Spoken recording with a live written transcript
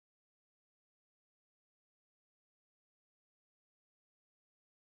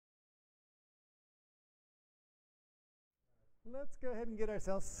Let's go ahead and get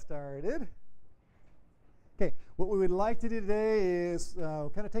ourselves started. Okay, what we would like to do today is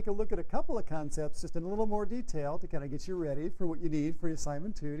kind of take a look at a couple of concepts just in a little more detail to kind of get you ready for what you need for your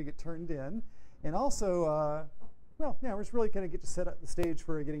assignment 2 to get turned in. And also, we're just really kind of get to set up the stage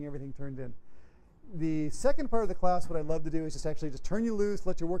for getting everything turned in. The second part of the class, what I'd love to do is just turn you loose,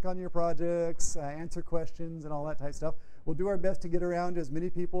 let you work on your projects, answer questions and all that type of stuff. We'll do our best to get around to as many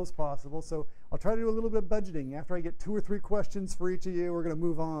people as possible. So I'll try to do a little bit of budgeting. After I get 2 or 3 questions for each of you, we're going to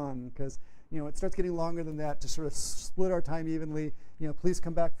move on because it starts getting longer than that to sort of split our time evenly. Please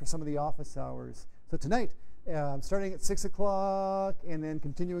come back for some of the office hours. So tonight, starting at 6 o'clock and then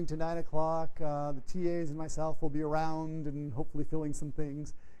continuing to 9 o'clock, the TAs and myself will be around and hopefully filling some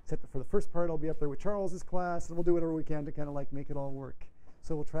things. Except that for the first part, I'll be up there with Charles's class, and we'll do whatever we can to kind of like make it all work.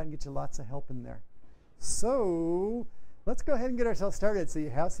 So we'll try and get you lots of help in there. So let's go ahead and get ourselves started so you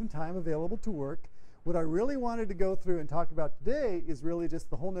have some time available to work. What I really wanted to go through and talk about today is really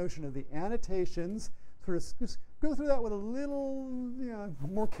just the whole notion of the annotations. Sort of just go through that with a little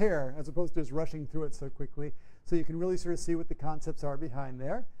more care as opposed to just rushing through it so quickly, so you can really sort of see what the concepts are behind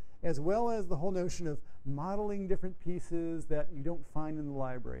there, as well as the whole notion of modeling different pieces that you don't find in the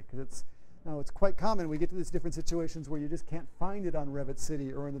library. Because it's quite common. We get to these different situations where you just can't find it on Revit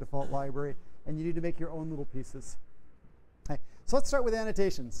City or in the default library, and you need to make your own little pieces. Okay, so let's start with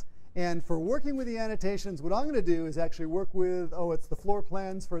annotations. And for working with the annotations, what I'm going to do is actually work with, it's the floor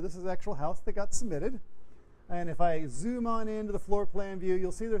plans for this is the actual house that got submitted. And if I zoom on into the floor plan view,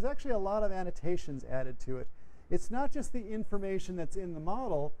 you'll see there's actually a lot of annotations added to it. It's not just the information that's in the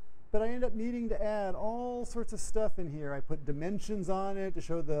model, but I end up needing to add all sorts of stuff in here. I put dimensions on it to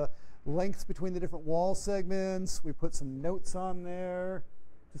show the lengths between the different wall segments. We put some notes on there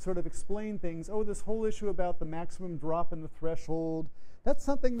to sort of explain things. This whole issue about the maximum drop in the threshold, that's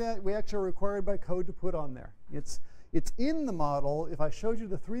something that we actually are required by code to put on there. It's in the model. If I showed you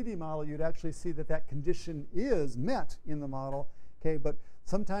the 3D model, you'd actually see that that condition is met in the model. Okay, but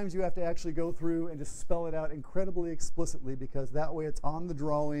sometimes you have to actually go through and just spell it out incredibly explicitly, because that way it's on the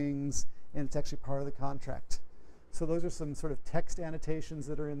drawings and it's actually part of the contract. So those are some sort of text annotations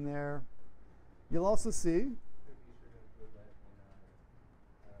that are in there. You'll also see,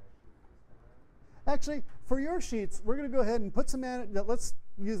 actually, for your sheets, we're going to go ahead and put some, let's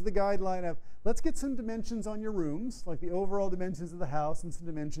use the guideline of, let's get some dimensions on your rooms, like the overall dimensions of the house and some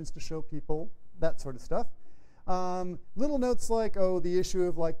dimensions to show people, that sort of stuff. Little notes like, the issue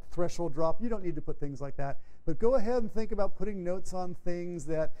of like threshold drop, you don't need to put things like that. But go ahead and think about putting notes on things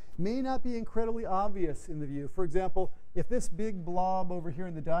that may not be incredibly obvious in the view. For example, if this big blob over here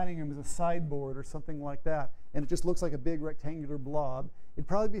in the dining room is a sideboard or something like that, and it just looks like a big rectangular blob, it'd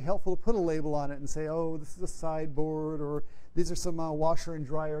probably be helpful to put a label on it and say, this is a sideboard, or these are some washer and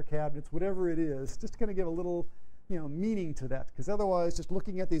dryer cabinets, whatever it is, just to kind of give a little meaning to that, because otherwise, just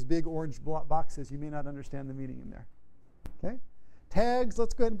looking at these big orange boxes, you may not understand the meaning in there. Okay? Tags,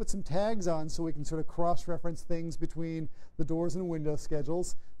 let's go ahead and put some tags on so we can sort of cross-reference things between the doors and window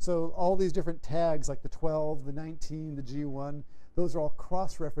schedules. So all these different tags, like the 12, the 19, the G1, those are all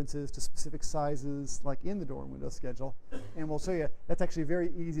cross-references to specific sizes, like in the door and window schedule. And we'll show you, that's actually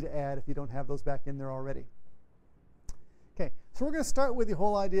very easy to add if you don't have those back in there already. Okay, so we're going to start with the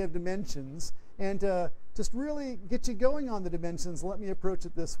whole idea of dimensions, and just really get you going on the dimensions. Let me approach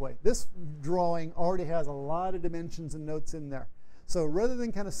it this way. This drawing already has a lot of dimensions and notes in there. So rather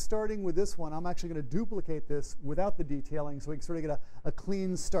than kind of starting with this one, I'm actually going to duplicate this without the detailing so we can sort of get a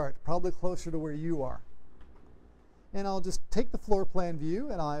clean start, probably closer to where you are. And I'll just take the floor plan view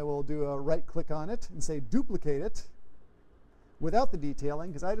and I will do a right click on it and say duplicate it without the detailing,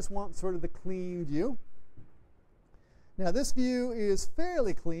 because I just want sort of the clean view. Now this view is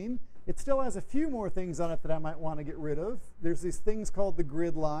fairly clean. It still has a few more things on it that I might want to get rid of. There's these things called the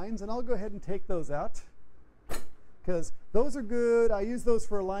grid lines, and I'll go ahead and take those out, because those are good. I use those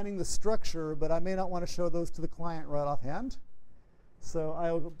for aligning the structure, but I may not want to show those to the client right offhand. So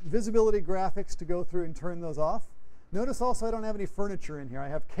I'll visibility graphics to go through and turn those off. Notice also I don't have any furniture in here. I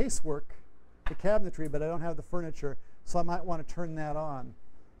have casework, the cabinetry, but I don't have the furniture, so I might want to turn that on.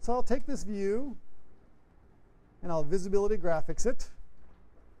 So I'll take this view and I'll visibility graphics it.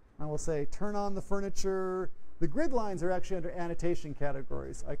 I will say turn on the furniture. The grid lines are actually under annotation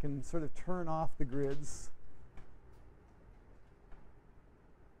categories. I can sort of turn off the grids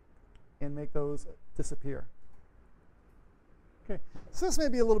and make those disappear. Okay, so this may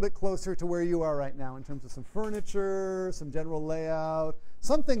be a little bit closer to where you are right now in terms of some furniture, some general layout.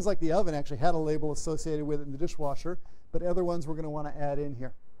 Some things like the oven actually had a label associated with it in the dishwasher, but other ones we're going to want to add in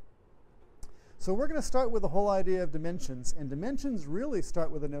here. So we're going to start with the whole idea of dimensions, and dimensions really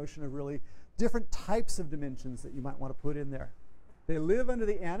start with the notion of really different types of dimensions that you might want to put in there. They live under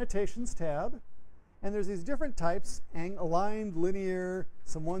the annotations tab, and there's these different types: aligned, linear,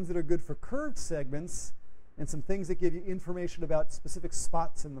 some ones that are good for curved segments, and some things that give you information about specific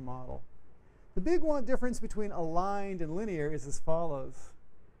spots in the model. The big difference between aligned and linear is as follows.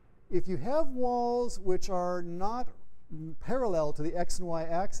 If you have walls which are not parallel to the x and y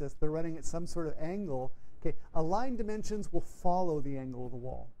axis, they're running at some sort of angle, okay, aligned dimensions will follow the angle of the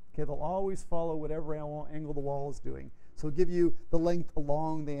wall. Okay, they'll always follow whatever angle the wall is doing. So it'll give you the length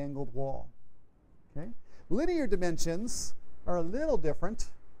along the angled wall. Okay? Linear dimensions are a little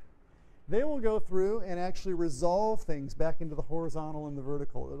different. They will go through and actually resolve things back into the horizontal and the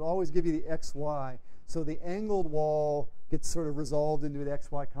vertical. It'll always give you the x, y. So the angled wall gets sort of resolved into the x,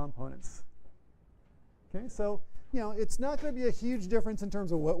 y components. Okay, so it's not going to be a huge difference in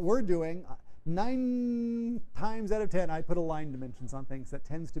terms of what we're doing. 9 times out of 10, I put aligned dimensions on things. That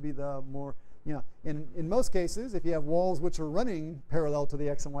tends to be the more, in most cases, if you have walls which are running parallel to the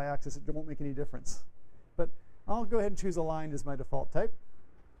x and y axis, it won't make any difference. But I'll go ahead and choose aligned as my default type.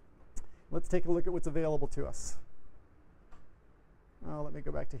 Let's take a look at what's available to us. Let me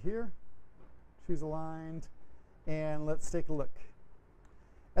go back to here, choose aligned, and let's take a look.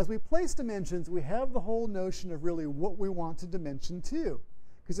 As we place dimensions, we have the whole notion of really what we want to dimension to.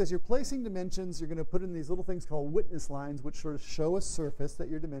 Because as you're placing dimensions, you're going to put in these little things called witness lines, which sort of show a surface that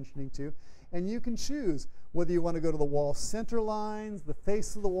you're dimensioning to. And you can choose whether you want to go to the wall center lines, the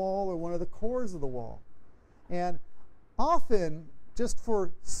face of the wall, or one of the cores of the wall. And often, just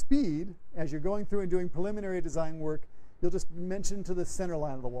for speed, as you're going through and doing preliminary design work, you'll just dimension to the center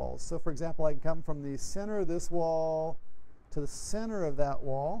line of the walls. So for example, I can come from the center of this wall to the center of that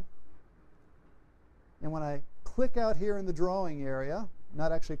wall. And when I click out here in the drawing area,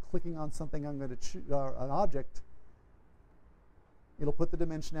 not actually clicking on something I'm going to choose, an object, it'll put the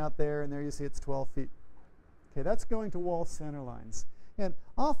dimension out there, and there you see it's 12 feet. Okay, that's going to wall center lines. And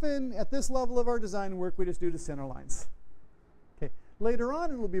often at this level of our design work, we just do the center lines. Okay, later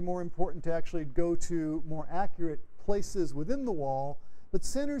on, it'll be more important to actually go to more accurate places within the wall, but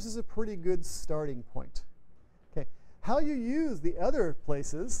centers is a pretty good starting point. Okay, how you use the other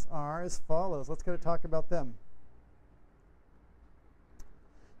places are as follows. Let's kind of talk about them.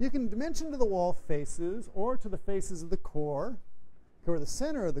 You can dimension to the wall faces or to the faces of the core, or the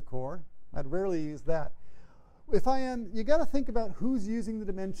center of the core. I'd rarely use that. You got to think about who's using the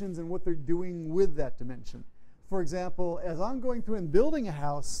dimensions and what they're doing with that dimension. For example, as I'm going through and building a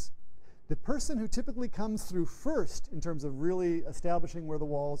house, the person who typically comes through first in terms of really establishing where the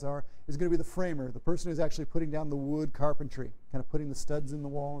walls are is going to be the framer, the person who's actually putting down the wood carpentry, kind of putting the studs in the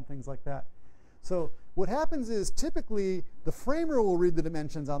wall and things like that. So what happens is typically the framer will read the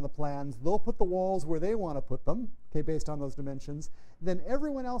dimensions on the plans. They'll put the walls where they want to put them, okay, based on those dimensions. Then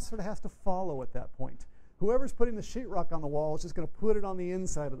everyone else sort of has to follow at that point. Whoever's putting the sheetrock on the wall is just going to put it on the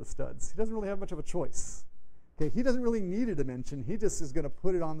inside of the studs. He doesn't really have much of a choice. Okay, he doesn't really need a dimension. He just is going to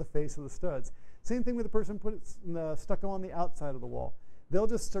put it on the face of the studs. Same thing with the person putting the stucco on the outside of the wall. They'll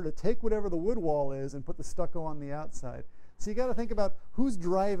just sort of take whatever the wood wall is and put the stucco on the outside. So you got to think about who's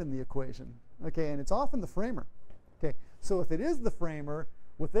driving the equation. Okay, and it's often the framer. Okay, so if it is the framer,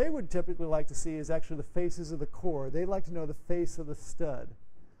 what they would typically like to see is actually the faces of the core. They'd like to know the face of the stud.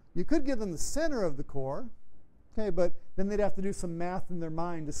 You could give them the center of the core, okay, but then they'd have to do some math in their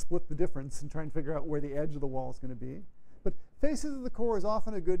mind to split the difference and try and figure out where the edge of the wall is going to be. But faces of the core is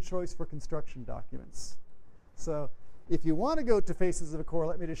often a good choice for construction documents. So if you want to go to faces of the core,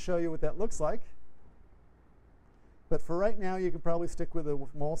 let me just show you what that looks like. But for right now, you can probably stick with the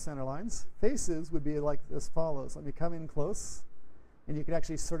wall center lines. Faces would be like as follows. Let me come in close, and you can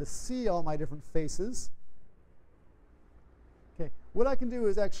actually sort of see all my different faces. Okay, what I can do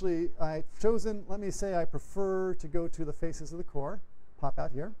is actually, I've chosen, let me say I prefer to go to the faces of the core. Pop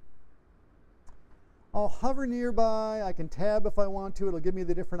out here. I'll hover nearby. I can tab if I want to. It'll give me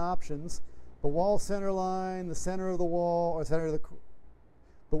the different options. The wall center line, the center of the wall, or center of the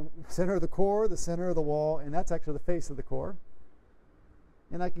center of the core, the center of the wall, and that's actually the face of the core.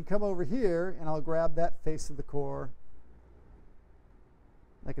 And I can come over here and I'll grab that face of the core.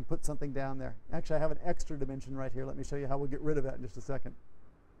 I can put something down there. Actually, I have an extra dimension right here. Let me show you how we'll get rid of that in just a second.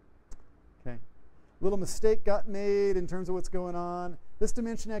 Okay. Little mistake got made in terms of what's going on. This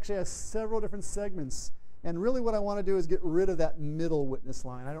dimension actually has several different segments. And really what I want to do is get rid of that middle witness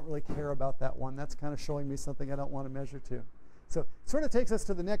line. I don't really care about that one. That's kind of showing me something I don't want to measure to. So it sort of takes us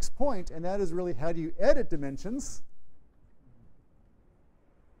to the next point, and that is really how do you edit dimensions.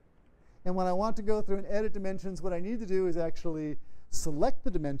 And when I want to go through and edit dimensions, what I need to do is actually select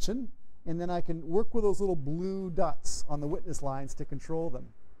the dimension, and then I can work with those little blue dots on the witness lines to control them.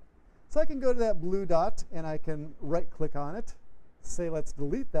 So I can go to that blue dot and I can right-click on it, say let's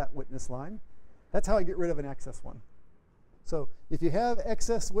delete that witness line. That's how I get rid of an excess one. So if you have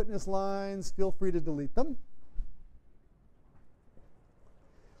excess witness lines, feel free to delete them.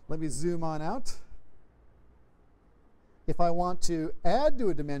 Let me zoom on out. If I want to add to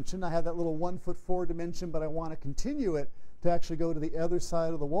a dimension, I have that little 1'4" dimension, but I want to continue it to actually go to the other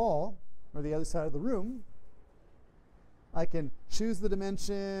side of the wall or the other side of the room. I can choose the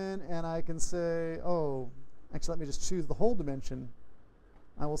dimension and I can say, oh, actually let me just choose the whole dimension.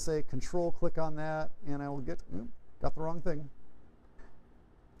 I will say control click on that and I will get, got the wrong thing.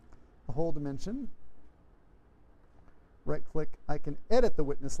 The whole dimension. Right click, I can edit the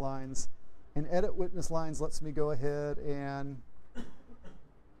witness lines, and edit witness lines lets me go ahead and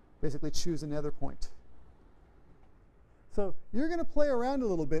basically choose another point. So you're going to play around a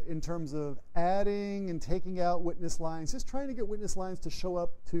little bit in terms of adding and taking out witness lines, just trying to get witness lines to show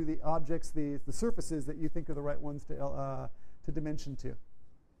up to the objects, the surfaces that you think are the right ones to dimension to.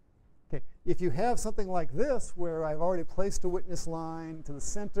 Okay, if you have something like this where I've already placed a witness line to the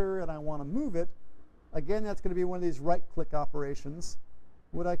center and I want to move it, again, that's going to be one of these right-click operations.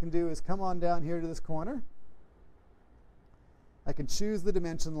 What I can do is come on down here to this corner. I can choose the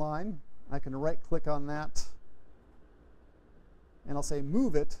dimension line. I can right-click on that. And I'll say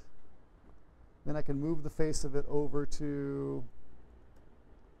move it. Then I can move the face of it over to,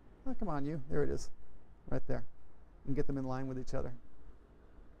 oh, come on you, there it is, right there. And get them in line with each other.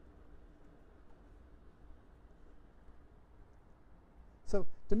 So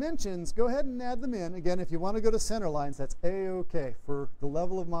dimensions, go ahead and add them in. Again, if you want to go to center lines, that's A-OK. For the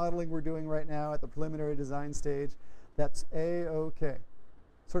level of modeling we're doing right now at the preliminary design stage, that's A-OK.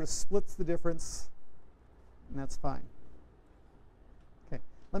 Sort of splits the difference, and that's fine. Okay,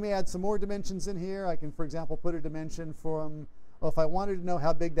 let me add some more dimensions in here. I can, for example, put a dimension from, well, if I wanted to know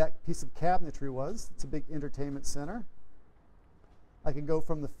how big that piece of cabinetry was, it's a big entertainment center. I can go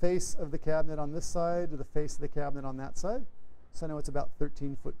from the face of the cabinet on this side to the face of the cabinet on that side. So I know it's about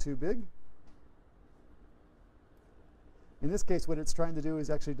 13'2" big. In this case, what it's trying to do is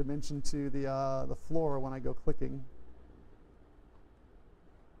actually dimension to the floor when I go clicking.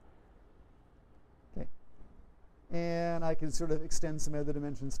 Okay, and I can sort of extend some other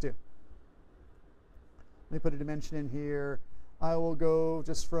dimensions too. Let me put a dimension in here. I will go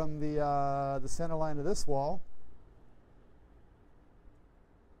just from the center line of this wall.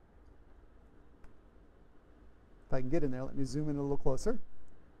 If I can get in there, let me zoom in a little closer.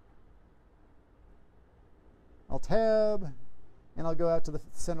 I'll tab, and I'll go out to the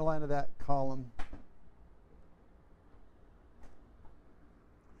center line of that column.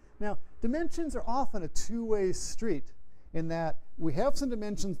 Now, dimensions are often a two-way street in that we have some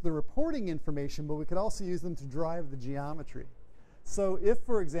dimensions that are reporting information, but we could also use them to drive the geometry. So if,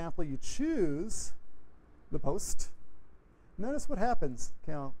 for example, you choose the post, notice what happens.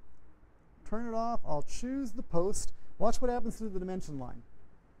 Okay, I'll turn it off. I'll choose the post. Watch what happens to the dimension line.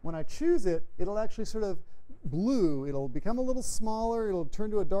 When I choose it, it'll actually sort of blue. It'll become a little smaller. It'll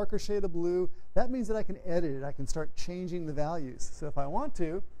turn to a darker shade of blue. That means that I can edit it. I can start changing the values. So if I want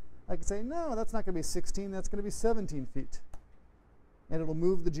to, I can say, no, that's not going to be 16. That's going to be 17 feet. And it'll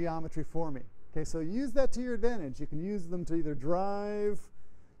move the geometry for me. Okay, so use that to your advantage. You can use them to either drive.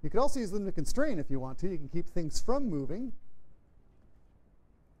 You could also use them to constrain if you want to. You can keep things from moving.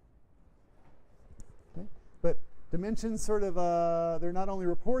 But dimensions sort of, they're not only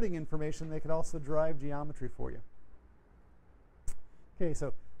reporting information, they can also drive geometry for you. Okay,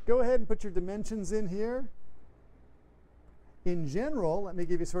 so go ahead and put your dimensions in here. In general, let me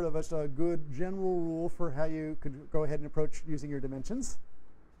give you sort of a good general rule for how you could go ahead and approach using your dimensions.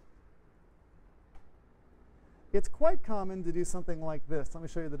 It's quite common to do something like this. Let me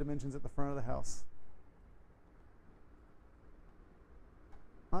show you the dimensions at the front of the house.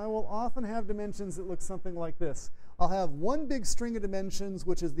 I will often have dimensions that look something like this. I'll have one big string of dimensions,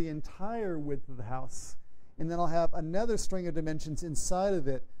 which is the entire width of the house. And then I'll have another string of dimensions inside of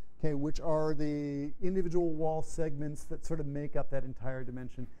it, okay, which are the individual wall segments that sort of make up that entire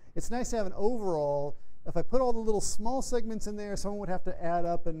dimension. It's nice to have an overall. If I put all the little small segments in there, someone would have to add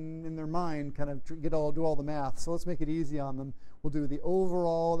up and in their mind kind of do all the math. So let's make it easy on them. We'll do the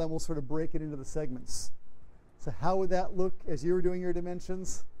overall, then we'll sort of break it into the segments. So how would that look as you were doing your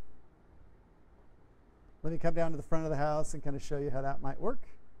dimensions? Let me come down to the front of the house and kind of show you how that might work.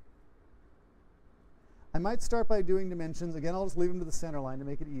 I might start by doing dimensions. Again, I'll just leave them to the center line to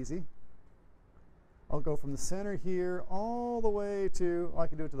make it easy. I'll go from the center here all the way to, oh, I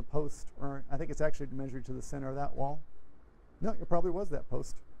can do it to the post, or I think it's actually measured to the center of that wall. No, it probably was that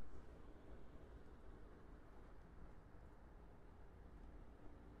post.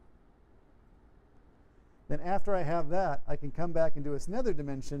 Then after I have that, I can come back and do another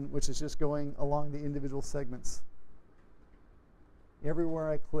dimension, which is just going along the individual segments. Everywhere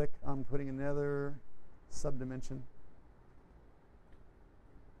I click, I'm putting another subdimension.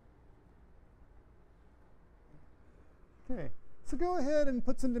 Okay, so go ahead and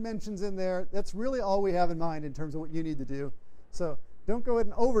put some dimensions in there. That's really all we have in mind in terms of what you need to do. So don't go ahead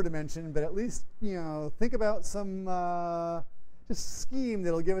and over-dimension, but at least, you know, think about some just scheme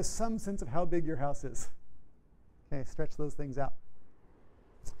that'll give us some sense of how big your house is. Okay, stretch those things out.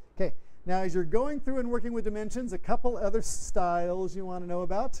 Okay, now as you're going through and working with dimensions, a couple other styles you want to know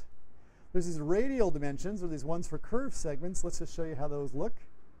about. There's these radial dimensions, or these ones for curved segments. Let's just show you how those look.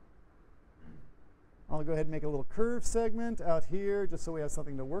 I'll go ahead and make a little curved segment out here just so we have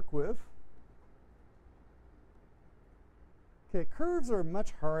something to work with. Okay, curves are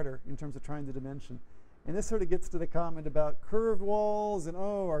much harder in terms of trying to dimension. And this sort of gets to the comment about curved walls and,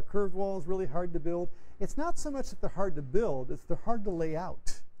 oh, are curved walls really hard to build? It's not so much that they're hard to build, it's they're hard to lay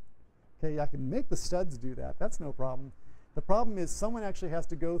out. Okay, I can make the studs do that. That's no problem. The problem is someone actually has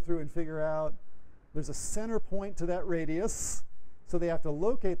to go through and figure out there's a center point to that radius, so they have to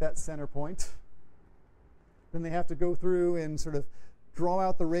locate that center point. Then they have to go through and sort of draw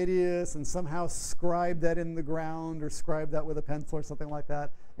out the radius and somehow scribe that in the ground or scribe that with a pencil or something like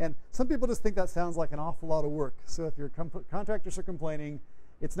that. And some people just think that sounds like an awful lot of work. So if your contractors are complaining,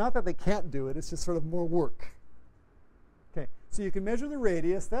 it's not that they can't do it, it's just sort of more work. Okay, so you can measure the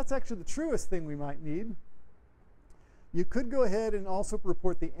radius. That's actually the truest thing we might need. You could go ahead and also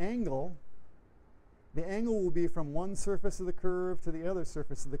report the angle. The angle will be from one surface of the curve to the other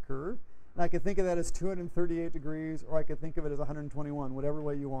surface of the curve. And I could think of that as 238 degrees, or I could think of it as 121, whatever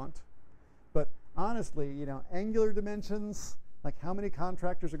way you want. But honestly, you know, angular dimensions, like how many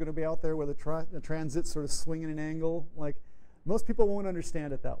contractors are going to be out there where the transit's sort of swinging an angle? Like, most people won't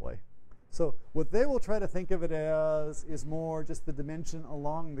understand it that way. So what they will try to think of it as is more just the dimension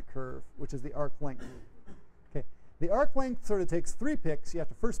along the curve, which is the arc length. Okay, the arc length sort of takes 3 picks. You have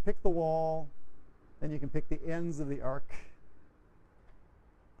to first pick the wall, then you can pick the ends of the arc,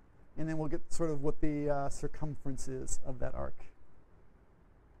 and then we'll get sort of what the circumference is of that arc.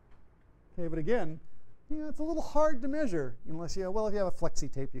 Okay, but again, you know, it's a little hard to measure unless you, well, if you have a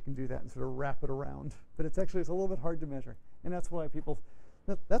flexi tape, you can do that and sort of wrap it around. But it's a little bit hard to measure, and that's why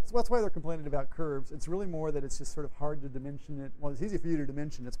that's why they're complaining about curves. It's really more that it's just sort of hard to dimension it. Well, it's easy for you to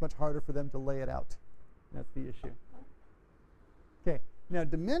dimension. It's much harder for them to lay it out. That's the issue. Okay, now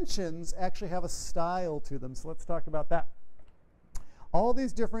dimensions actually have a style to them, so let's talk about that. All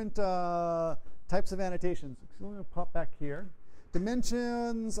these different types of annotations. So I'm going to pop back here.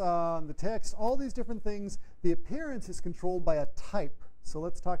 Dimensions, the text, all these different things. The appearance is controlled by a type. So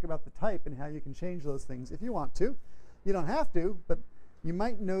let's talk about the type and how you can change those things if you want to. You don't have to, but you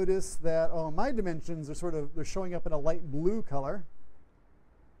might notice that, oh, my dimensions are sort of, they're showing up in a light blue color.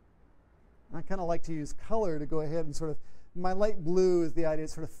 I kind of like to use color to go ahead and sort of, my light blue is the idea, it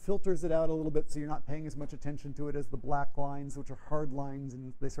sort of filters it out a little bit so you're not paying as much attention to it as the black lines, which are hard lines,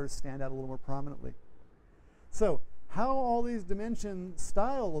 and they sort of stand out a little more prominently. So how all these dimension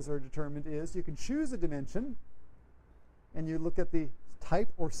styles are determined is you can choose a dimension and you look at the type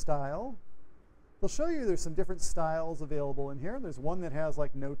or style. They'll show you there's some different styles available in here. There's one that has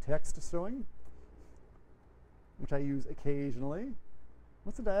like no text showing, which I use occasionally.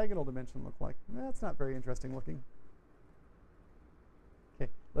 What's a diagonal dimension look like? That's not very interesting looking. Okay,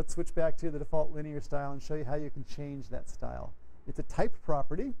 let's switch back to the default linear style and show you how you can change that style. It's a type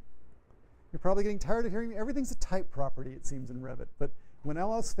property. You're probably getting tired of hearing me. Everything's a type property, it seems, in Revit. But when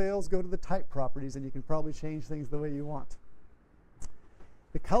all else fails, go to the type properties, and you can probably change things the way you want.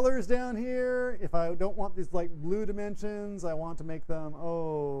 The colors down here, if I don't want these like blue dimensions, I want to make them,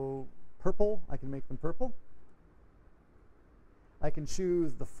 oh, purple. I can make them purple. I can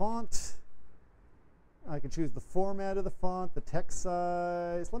choose the font. I can choose the format of the font, the text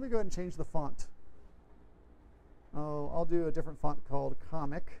size. Let me go ahead and change the font. Oh, I'll do a different font called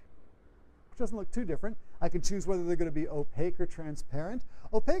Comic, which doesn't look too different. I can choose whether they're going to be opaque or transparent.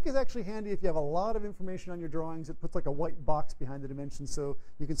 Opaque is actually handy if you have a lot of information on your drawings. It puts like a white box behind the dimension so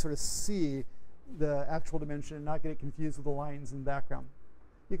you can sort of see the actual dimension and not get it confused with the lines in the background.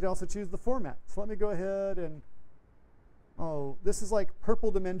 You can also choose the format. So let me go ahead and, oh, this is like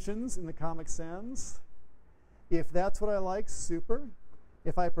purple dimensions in the Comic Sans. If that's what I like, super.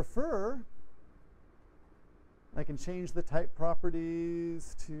 If I prefer, I can change the type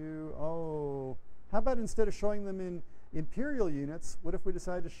properties to, oh, how about instead of showing them in imperial units, what if we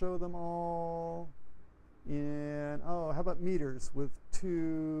decide to show them all in, oh, how about meters with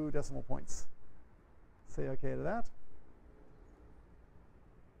 2 decimal points? Say okay to that.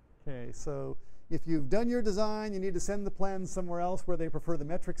 Okay, so If you've done your design, you need to send the plans somewhere else where they prefer the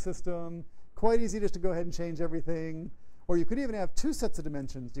metric system. Quite easy just to go ahead and change everything. Or you could even have two sets of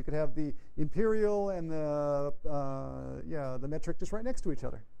dimensions. You could have the imperial and the metric just right next to each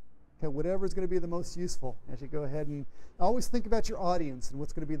other. Okay, whatever is going to be the most useful as you go ahead and always think about your audience and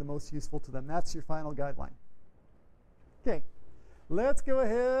what's going to be the most useful to them. That's your final guideline. Okay, let's go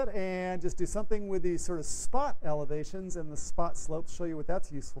ahead and just do something with these sort of spot elevations and the spot slopes, show you what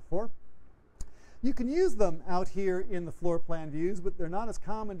that's useful for. You can use them out here in the floor plan views, but they're not as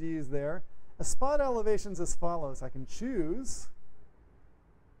common to use there. A spot elevation is as follows. I can choose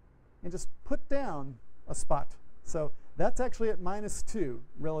and just put down a spot. So that's actually at -2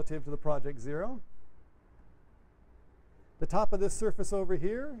 relative to the project 0. The top of this surface over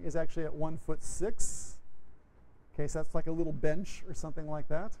here is actually at 1'6". Okay, so that's like a little bench or something like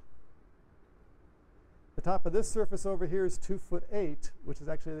that. The top of this surface over here is 2'8", which is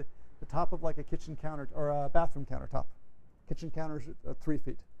actually the top of like a kitchen counter or a bathroom countertop. Kitchen counters are 3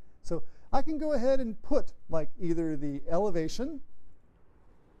 feet. So I can go ahead and put like either the elevation,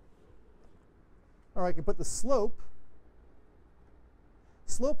 or I can put the slope.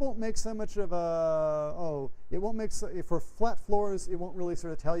 Slope won't make so much of a, it won't make, for flat floors, it won't really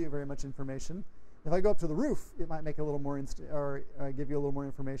sort of tell you very much information. If I go up to the roof, it might make a little more, or give you a little more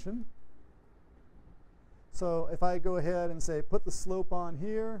information. So if I go ahead and say, put the slope on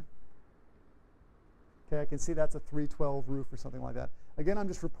here, okay, I can see that's a 312 roof or something like that. Again, I'm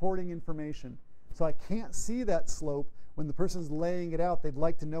just reporting information. So I can't see that slope. When the person's laying it out, they'd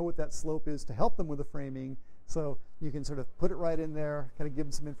like to know what that slope is to help them with the framing. So you can sort of put it right in there, kind of give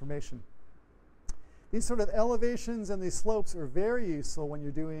them some information. These sort of elevations and these slopes are very useful when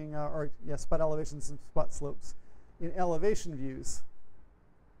you're doing, spot elevations and spot slopes in elevation views.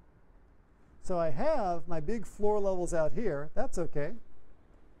 So I have my big floor levels out here. That's okay.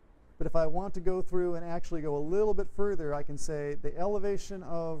 But if I want to go through and actually go a little bit further, I can say the elevation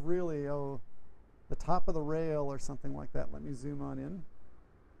of really, the top of the rail or something like that. Let me zoom on in.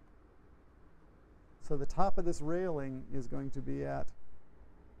 So the top of this railing is going to be at,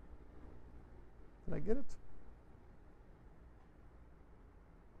 did I get it?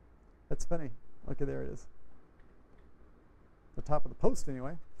 That's funny. Okay, there it is. The top of the post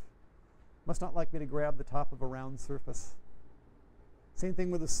anyway. Must not like me to grab the top of a round surface. Same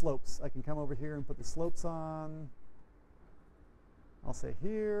thing with the slopes. I can come over here and put the slopes on. I'll say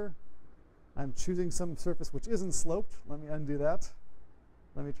here. I'm choosing some surface which isn't sloped. Let me undo that.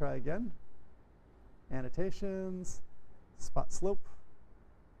 Let me try again. Annotations, spot slope.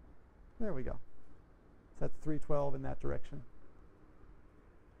 There we go. So that's 312 in that direction.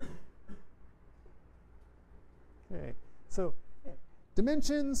 Okay, so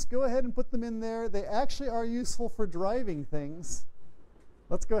dimensions, go ahead and put them in there. They actually are useful for driving things.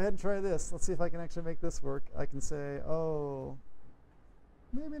 Let's go ahead and try this. Let's see if I can actually make this work. I can say,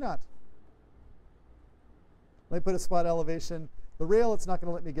 maybe not. Let me put a spot elevation. The rail, it's not going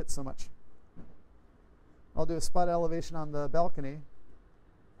to let me get so much. I'll do a spot elevation on the balcony.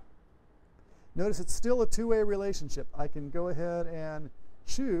 Notice it's still a two-way relationship. I can go ahead and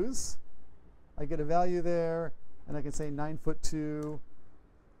choose. I get a value there, and I can say 9'2", and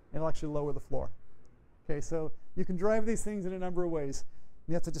it'll actually lower the floor. Okay, so you can drive these things in a number of ways.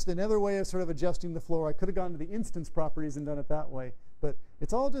 And that's just another way of sort of adjusting the floor. I could have gone to the instance properties and done it that way. But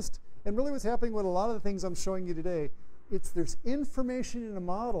it's all just, and really what's happening with a lot of the things I'm showing you today, there's information in a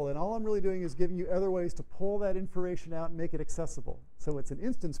model, and all I'm really doing is giving you other ways to pull that information out and make it accessible. So it's an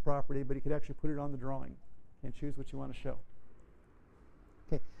instance property, but you could actually put it on the drawing and choose what you want to show.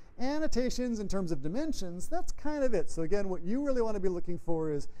 Okay, annotations in terms of dimensions, that's kind of it. So again, what you really want to be looking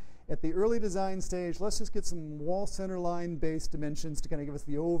for is at the early design stage, let's just get some wall center line based dimensions to kind of give us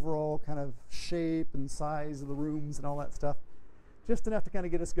the overall kind of shape and size of the rooms and all that stuff. Just enough to kind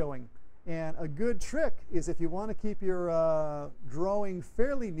of get us going. And a good trick is if you want to keep your drawing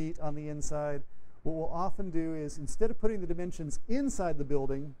fairly neat on the inside, what we'll often do is instead of putting the dimensions inside the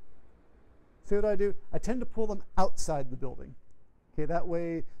building, see what I do? I tend to pull them outside the building. Okay, that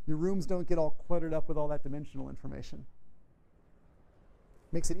way your rooms don't get all cluttered up with all that dimensional information.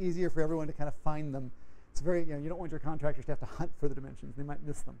 Makes it easier for everyone to kind of find them. It's very, you don't want your contractors to have to hunt for the dimensions. They might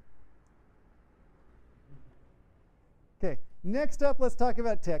miss them. Okay, next up, let's talk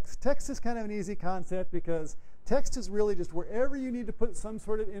about text. Text is kind of an easy concept because text is really just wherever you need to put some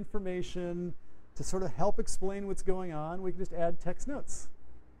sort of information to sort of help explain what's going on, we can just add text notes.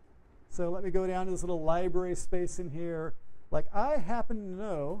 So let me go down to this little library space in here. Like I happen to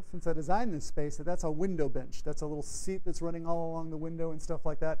know, since I designed this space, that that's a window bench. That's a little seat that's running all along the window and stuff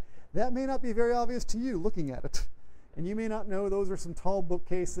like that. That may not be very obvious to you looking at it. And you may not know those are some tall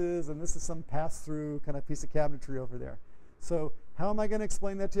bookcases, and this is some pass-through kind of piece of cabinetry over there. So how am I going to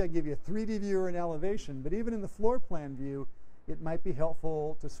explain that to you? I give you a 3D view or an elevation, but even in the floor plan view, it might be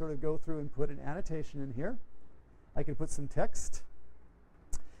helpful to sort of go through and put an annotation in here. I can put some text.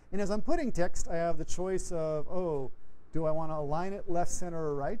 And as I'm putting text, I have the choice of, oh, do I want to align it left, center,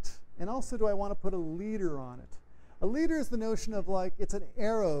 or right? And also, do I want to put a leader on it? A leader is the notion of like, it's an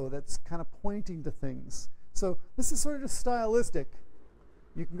arrow that's kind of pointing to things. So this is sort of just stylistic.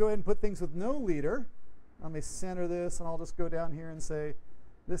 You can go ahead and put things with no leader. Let me center this, and I'll just go down here and say,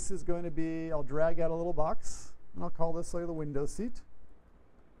 this is going to be, I'll drag out a little box, and I'll call this like the window seat.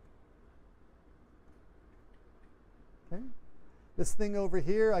 Okay. This thing over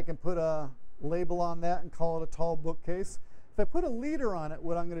here, I can put a label on that and call it a tall bookcase. If I put a leader on it,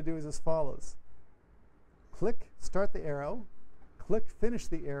 what I'm going to do is as follows. Click, start the arrow. Click, finish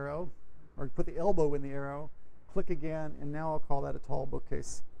the arrow, or put the elbow in the arrow. Click again, and now I'll call that a tall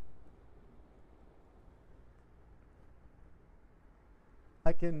bookcase.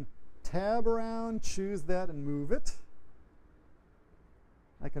 I can tab around, choose that, and move it.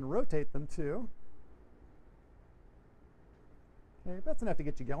 I can rotate them too. Okay, that's enough to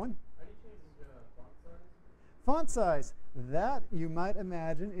get you going. How do you change the font size? Font size. That, you might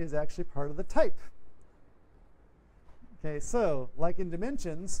imagine, is actually part of the type. Okay, so like in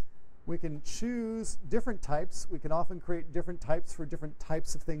dimensions, we can choose different types. We can often create different types for different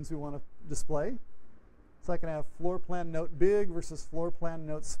types of things we want to display. So I can have floor plan note big versus floor plan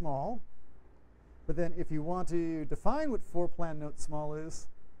note small. But then if you want to define what floor plan note small is,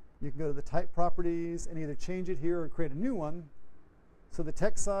 you can go to the type properties and either change it here or create a new one. So the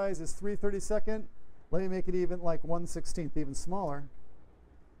text size is 3/32. Let me make it even like 1/16, even smaller.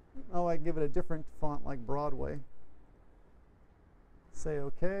 Oh, I can give it a different font like Broadway. Say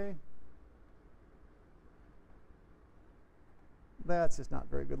OK. That's just not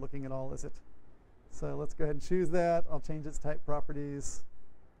very good looking at all, is it? So let's go ahead and choose that. I'll change its type properties.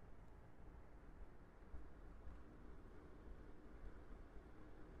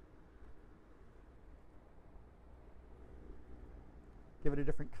 Give it a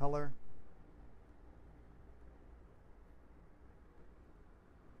different color.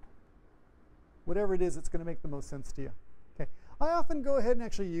 Whatever it is, it's going to make the most sense to you. Okay. I often go ahead and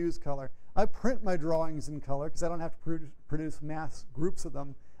actually use color. I print my drawings in color because I don't have to produce mass groups of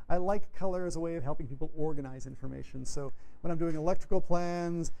them. I like color as a way of helping people organize information. So when I'm doing electrical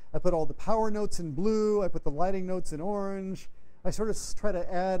plans, I put all the power notes in blue, I put the lighting notes in orange. I sort of try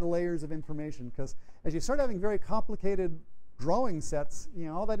to add layers of information because as you start having very complicated drawing sets, you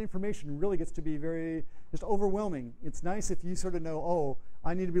know, all that information really gets to be very just overwhelming. It's nice if you sort of know, oh,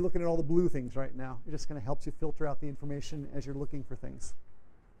 I need to be looking at all the blue things right now. It just kind of helps you filter out the information as you're looking for things.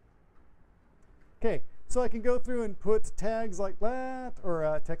 Okay, so I can go through and put tags like that,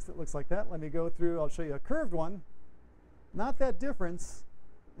 or text that looks like that. Let me go through, I'll show you a curved one. Not that difference,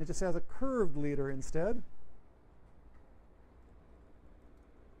 it just has a curved leader instead.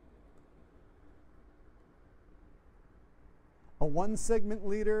 A one-segment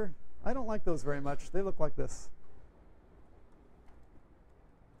leader, I don't like those very much. They look like this.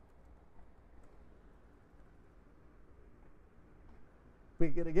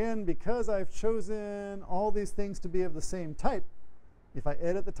 Again, because I've chosen all these things to be of the same type, if I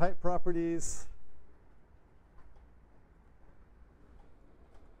edit the type properties,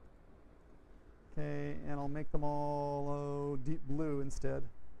 okay, and I'll make them all deep blue instead.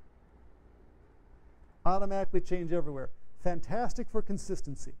 Automatically change everywhere. Fantastic for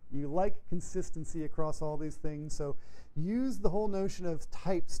consistency. You like consistency across all these things, so use the whole notion of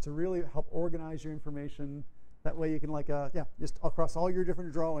types to really help organize your information. That way you can just across all your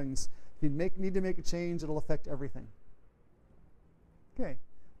different drawings, if you need to make a change, it'll affect everything. Okay,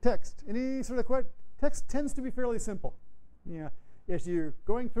 text. Any sort of question? Text tends to be fairly simple. Yeah, as you're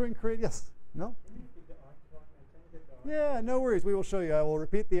going through and create, yes? No? Yeah, no worries. We will show you. I will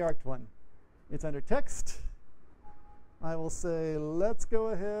repeat the arced one. It's under text. I will say, let's go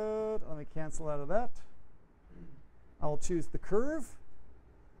ahead. Let me cancel out of that. I will choose the curve.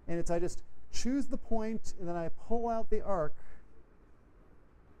 And I just choose the point, and then I pull out the arc.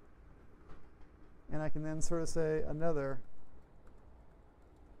 And I can then sort of say another.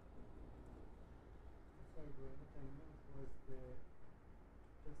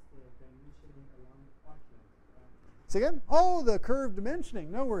 Say again? Oh, the curve dimensioning.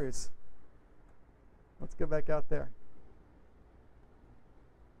 No worries. Let's go back out there.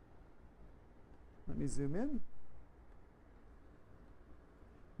 Let me zoom in.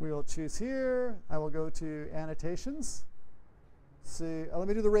 We will choose here. I will go to annotations. See, let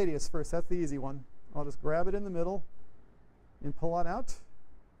me do the radius first. That's the easy one. I'll just grab it in the middle. and pull on out.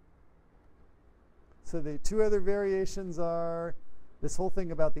 So the two other variations are this whole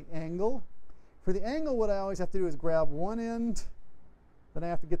thing about the angle. For the angle, what I always have to do is grab one end, then I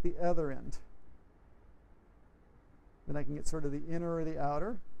have to get the other end. Then I can get sort of the inner or the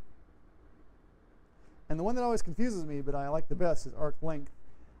outer. And the one that always confuses me, but I like the best, is arc length.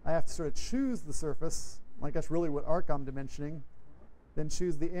 I have to sort of choose the surface, like that's really what arc I'm dimensioning, then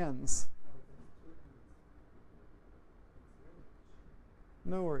choose the ends.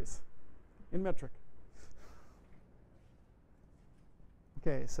 No worries. In metric.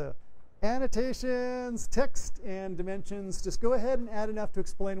 Okay, so annotations, text, and dimensions. Just go ahead and add enough to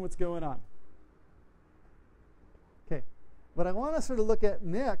explain what's going on. Okay, what I want to sort of look at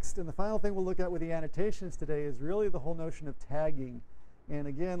next, and the final thing we'll look at with the annotations today, is really the whole notion of tagging. And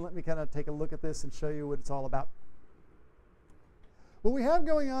again, let me kind of take a look at this and show you what it's all about. What we have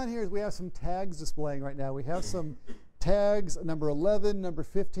going on here is we have some tags displaying right now. We have some tags, number 11, number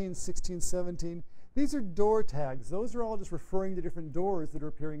 15, 16, 17. These are door tags. Those are all just referring to different doors that are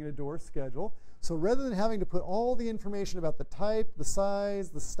appearing in a door schedule. So rather than having to put all the information about the type, the size,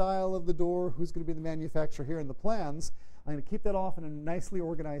 the style of the door, who's going to be the manufacturer here in the plans, I'm going to keep that off in a nicely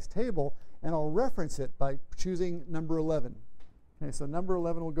organized table, and I'll reference it by choosing number 11. Okay, so number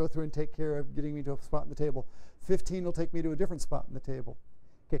 11 will go through and take care of getting me to a spot in the table. 15 will take me to a different spot in the table.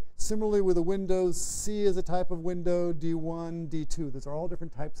 Okay, similarly with the windows, C is a type of window, D1, D2. Those are all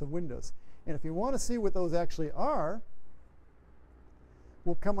different types of windows. And if you want to see what those actually are,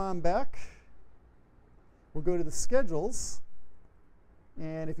 we'll come on back. We'll go to the schedules.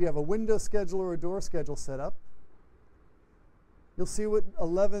 And if you have a window schedule or a door schedule set up, you'll see what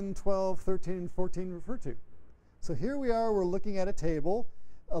 11, 12, 13, and 14 refer to. So here we are, we're looking at a table.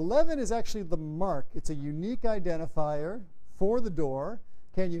 11 is actually the mark. It's a unique identifier for the door.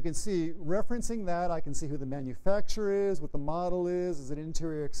 Okay, and you can see, referencing that, I can see who the manufacturer is, what the model is it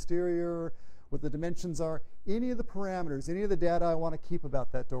interior, exterior, what the dimensions are, any of the parameters, any of the data I want to keep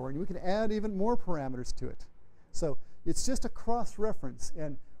about that door. And we can add even more parameters to it. So it's just a cross-reference.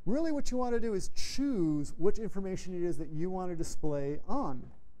 And really what you want to do is choose which information it is that you want to display on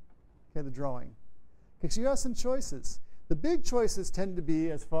the drawing. Okay, so you have some choices. The big choices tend to be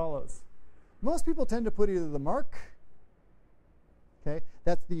as follows. Most people tend to put either the mark, okay,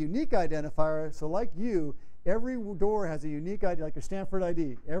 that's the unique identifier. So like you, every door has a unique ID, like your Stanford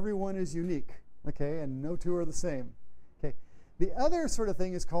ID. Every one is unique, okay, and no two are the same. Okay. The other sort of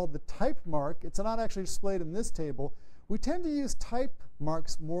thing is called the type mark. It's not actually displayed in this table. We tend to use type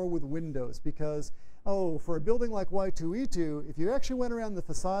marks more with windows because, for a building like Y2E2, if you actually went around the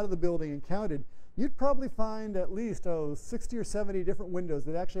facade of the building and counted, you'd probably find at least 60 or 70 different windows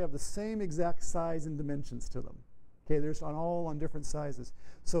that actually have the same exact size and dimensions to them. Okay, there's all on different sizes.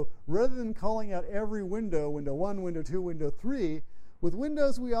 So rather than calling out every window, window 1, window 2, window 3, with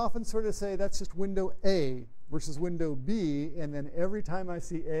windows we often sort of say that's just window A versus window B, and then every time I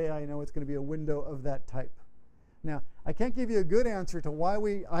see A, I know it's going to be a window of that type. Now, I can't give you a good answer to why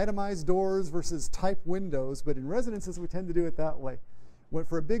we itemize doors versus type windows, but in residences we tend to do it that way.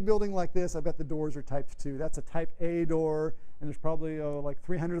 For a big building like this, I bet the doors are typed 2. That's a type A door, and there's probably like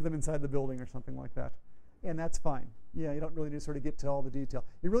 300 of them inside the building or something like that. And that's fine. Yeah, you don't really need to sort of get to all the detail.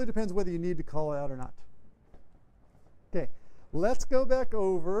 It really depends whether you need to call it out or not. Okay, let's go back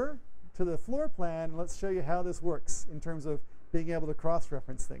over to the floor plan, and let's show you how this works in terms of being able to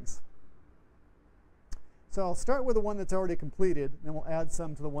cross-reference things. So I'll start with the one that's already completed, and we'll add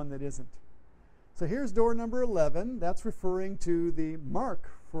some to the one that isn't. So here's door number 11. That's referring to the mark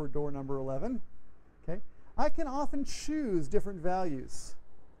for door number 11. Okay, I can often choose different values.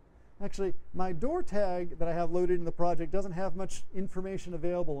 Actually, my door tag that I have loaded in the project doesn't have much information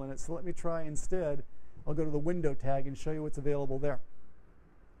available in it, so let me try instead. I'll go to the window tag and show you what's available there.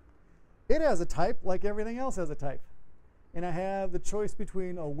 It has a type like everything else has a type. And I have the choice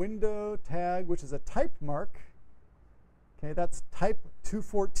between a window tag, which is a type mark. Okay, that's type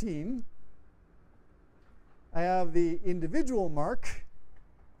 214. I have the individual mark,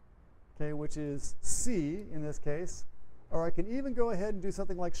 okay, which is C in this case. Or I can even go ahead and do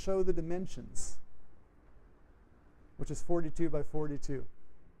something like show the dimensions, which is 42 by 42.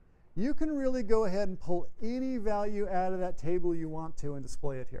 You can really go ahead and pull any value out of that table you want to and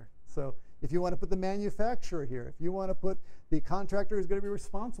display it here. So if you want to put the manufacturer here, if you want to put the contractor who's going to be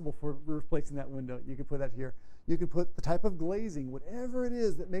responsible for replacing that window, you can put that here. You can put the type of glazing, whatever it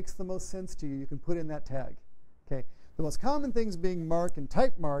is that makes the most sense to you, you can put in that tag. Okay. The most common things being mark and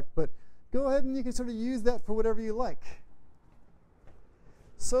type mark, but go ahead and you can sort of use that for whatever you like.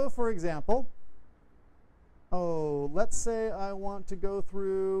 So for example, let's say I want to go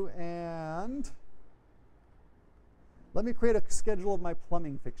through and Let me create a schedule of my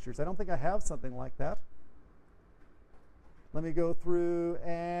plumbing fixtures. I don't think I have something like that. Let me go through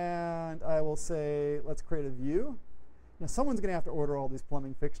and I will say, let's create a view. Now someone's going to have to order all these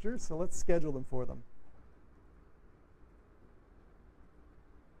plumbing fixtures, so let's schedule them for them.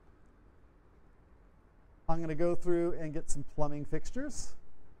 I'm going to go through and get some plumbing fixtures.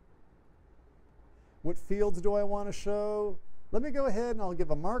 What fields do I want to show? Let me go ahead and I'll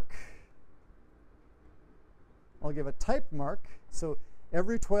give a mark. I'll give a type mark. So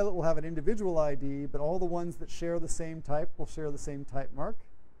every toilet will have an individual ID, but all the ones that share the same type will share the same type mark.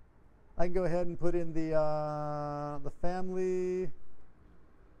 I can go ahead and put in the family.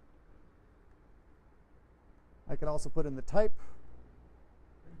 I can also put in the type.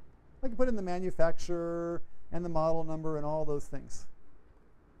 I can put in the manufacturer and the model number and all those things.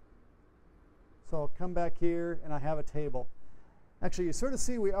 So I'll come back here and I have a table. Actually, you sort of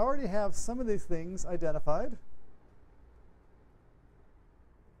see we already have some of these things identified.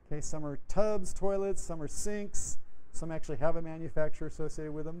 Okay, some are tubs, toilets, some are sinks, some actually have a manufacturer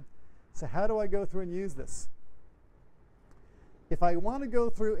associated with them. So how do I go through and use this? If I want to go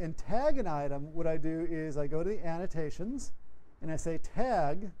through and tag an item, what I do is I go to the annotations and I say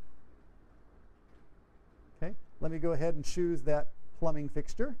tag. Okay, let me go ahead and choose that plumbing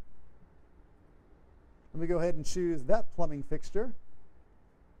fixture. Let me go ahead and choose that plumbing fixture.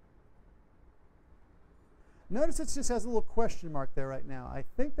 Notice it just has a little question mark there right now. I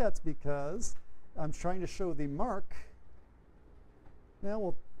think that's because I'm trying to show the mark. Now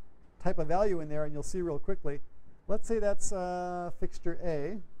we'll type a value in there and you'll see real quickly. Let's say that's fixture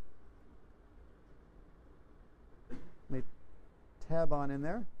A. Let me tab on in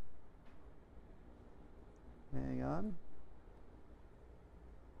there. Hang on.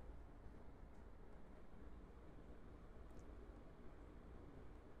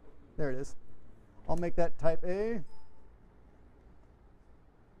 There it is. I'll make that type A.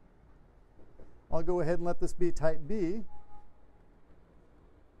 I'll go ahead and let this be type B.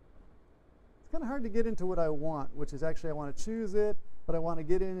 It's kind of hard to get into what I want, which is actually I want to choose it, but I want to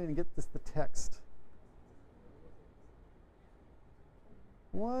get in and get the text.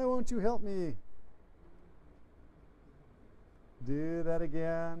 Why won't you help me? Do that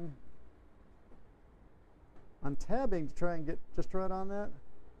again. I'm tabbing to try and get just right on that.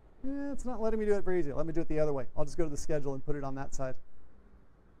 Yeah, it's not letting me do it very easy. Let me do it the other way. I'll just go to the schedule and put it on that side.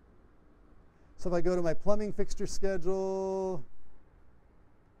 So if I go to my plumbing fixture schedule,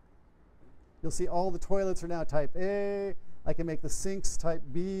 you'll see all the toilets are now type A. I can make the sinks type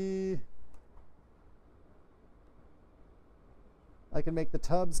B. I can make the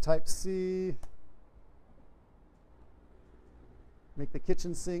tubs type C. Make the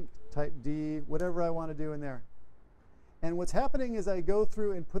kitchen sink type D, whatever I want to do in there. And what's happening is I go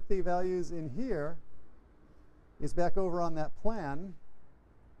through and put the values in here, is back over on that plan.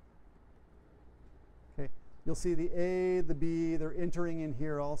 Okay, you'll see the A, the B, they're entering in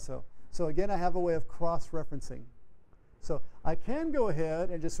here also. So again, I have a way of cross-referencing. So I can go ahead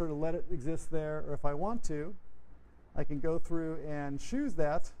and just sort of let it exist there, or if I want to, I can go through and choose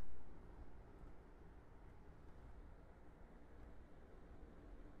that.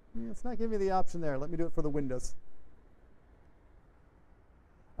 Yeah, it's not giving me the option there. Let me do it for the windows.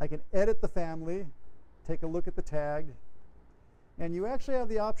 I can edit the family, take a look at the tag, and you actually have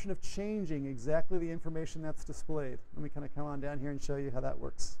the option of changing exactly the information that's displayed. Let me kind of come on down here and show you how that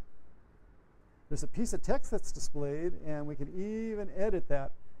works. There's a piece of text that's displayed, and we can even edit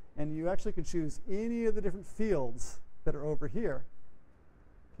that, and you actually can choose any of the different fields that are over here,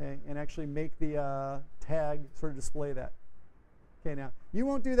 okay, and actually make the tag sort of display that. Okay, now, you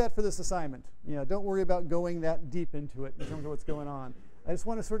won't do that for this assignment. You know, don't worry about going that deep into it in terms of what's going on. I just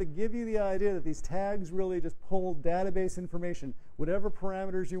want to sort of give you the idea that these tags really just pull database information, whatever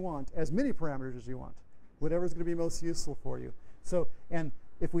parameters you want, as many parameters as you want, whatever is going to be most useful for you. So, and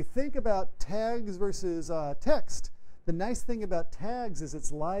if we think about tags versus text, the nice thing about tags is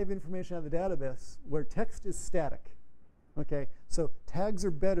it's live information out of the database, where text is static. Okay, so tags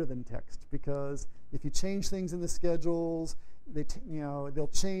are better than text because if you change things in the schedules, they'll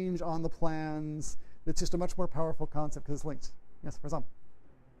change on the plans. It's just a much more powerful concept because it's linked. Yes, Farzam.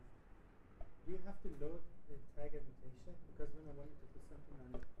 Do you have to load the tag annotation? Because when I wanted to put something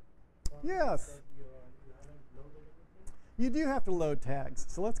on it, yes. you haven't loaded anything? You do have to load tags.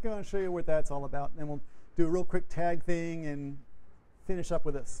 So let's go and show you what that's all about. And then we'll do a real quick tag thing and finish up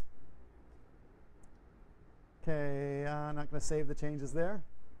with this. Okay, I'm not going to save the changes there.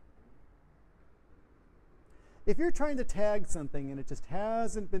 If you're trying to tag something and it just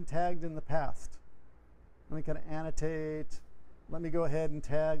hasn't been tagged in the past, let me kind of annotate. Let me go ahead and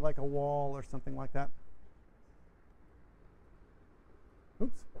tag like a wall or something like that.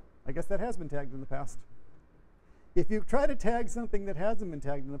 Oops, I guess that has been tagged in the past. If you try to tag something that hasn't been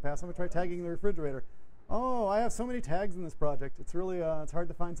tagged in the past, I'm going to try tagging the refrigerator. Oh, I have so many tags in this project. It's really, it's hard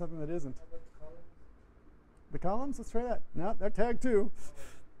to find something that isn't. The columns? Let's try that. No, they're tagged too.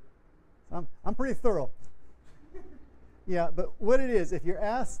 I'm pretty thorough. Yeah, but what it is, if you're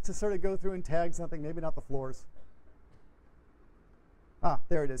asked to sort of go through and tag something, maybe not the floors. Ah,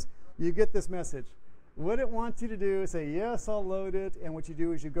 there it is. You get this message. What it wants you to do is say, yes, I'll load it. And what you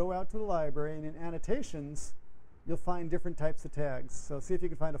do is you go out to the library, and in annotations, you'll find different types of tags. So see if you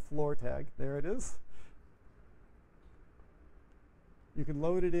can find a floor tag. There it is. You can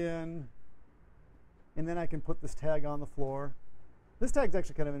load it in, and then I can put this tag on the floor. This tag's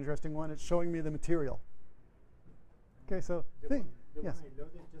actually kind of an interesting one. It's showing me the material. Okay, so the yes. one I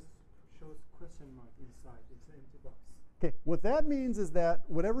loaded just shows question mark inside. It's an empty box. Okay, what that means is that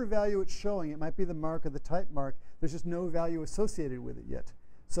whatever value it's showing, it might be the mark or the type mark, there's just no value associated with it yet.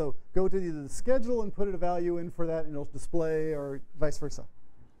 So go to either the schedule and put a value in for that, and it'll display, or vice versa.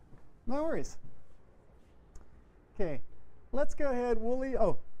 No worries. Okay, let's go ahead.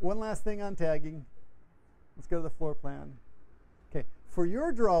 Oh, one last thing on tagging. Let's go to the floor plan. Okay, for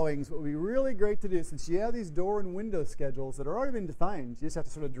your drawings, what would be really great to do, since you have these door and window schedules that are already been defined, you just have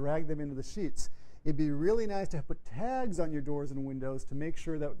to sort of drag them into the sheets. It'd be really nice to put tags on your doors and windows to make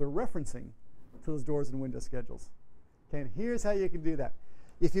sure that they're referencing to those doors and window schedules. Okay, and here's how you can do that.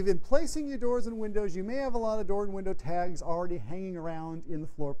 If you've been placing your doors and windows, you may have a lot of door and window tags already hanging around in the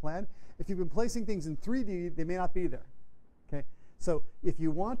floor plan. If you've been placing things in 3D, they may not be there. Okay, so if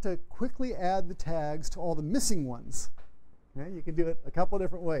you want to quickly add the tags to all the missing ones, okay, you can do it a couple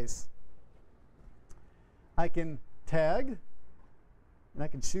different ways. I can tag, and I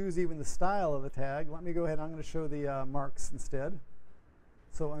can choose even the style of the tag. Let me go ahead, I'm going to show the marks instead.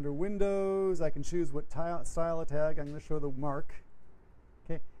 So under Windows, I can choose what style of tag. I'm going to show the mark.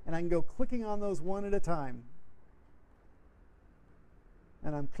 Okay, and I can go clicking on those one at a time.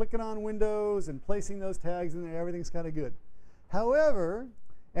 And I'm clicking on Windows and placing those tags in there. Everything's kind of good. However,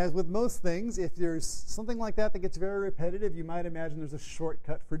 as with most things, if there's something like that that gets very repetitive, you might imagine there's a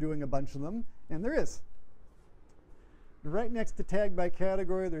shortcut for doing a bunch of them, and there is. Right next to tag by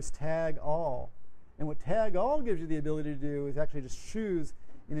category, there's tag all. And what tag all gives you the ability to do is actually just choose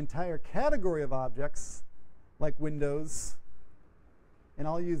an entire category of objects, like windows, and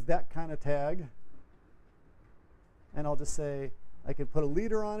I'll use that kind of tag. And I'll just say, I can put a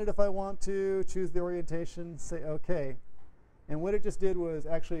leader on it if I want to, choose the orientation, say OK. And what it just did was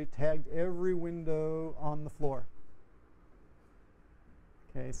actually tagged every window on the floor.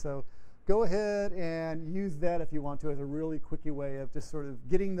 Okay, so go ahead and use that if you want to as a really quickie way of just sort of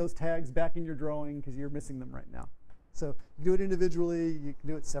getting those tags back in your drawing because you're missing them right now. So do it individually, you can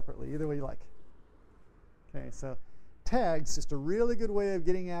do it separately, either way you like. Okay, so tags, just a really good way of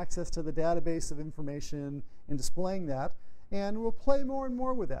getting access to the database of information and displaying that. And we'll play more and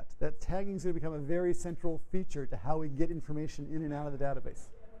more with that. That tagging is going to become a very central feature to how we get information in and out of the database.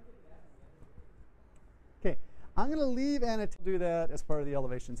 Okay, I'm going to leave Anna to do that as part of the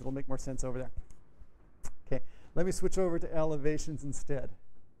elevations. It'll make more sense over there. Okay, let me switch over to elevations instead.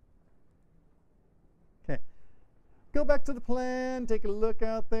 Okay, go back to the plan, take a look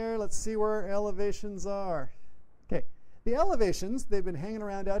out there. Let's see where our elevations are. Okay, the elevations, they've been hanging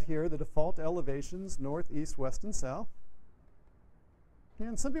around out here, the default elevations, north, east, west, and south.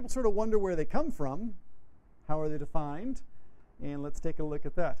 And some people sort of wonder where they come from. How are they defined? And let's take a look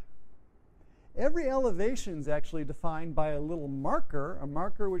at that. Every elevation is actually defined by a little marker, a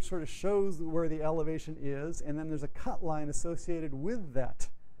marker which sort of shows where the elevation is, and then there's a cut line associated with that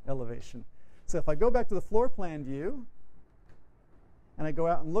elevation. So if I go back to the floor plan view, and I go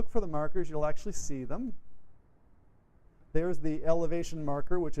out and look for the markers, you'll actually see them. There's the elevation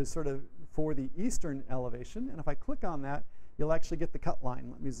marker, which is sort of for the eastern elevation, and if I click on that, you'll actually get the cut line.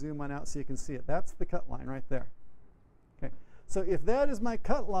 Let me zoom on out so you can see it. That's the cut line right there. Okay. So if that is my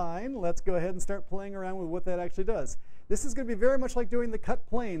cut line, let's go ahead and start playing around with what that actually does. This is going to be very much like doing the cut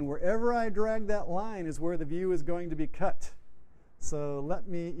plane. Wherever I drag that line is where the view is going to be cut. So let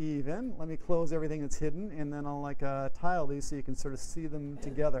me close everything that's hidden, and then I'll tile these so you can sort of see them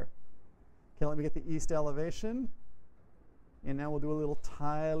together. Okay, let me get the east elevation. And now we'll do a little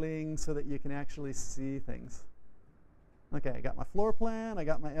tiling so that you can actually see things. Okay, I got my floor plan, I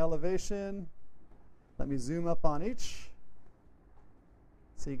got my elevation. Let me zoom up on each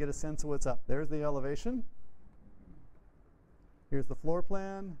so you get a sense of what's up. There's the elevation. Here's the floor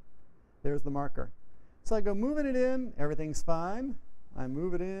plan. There's the marker. So I go moving it in, everything's fine. I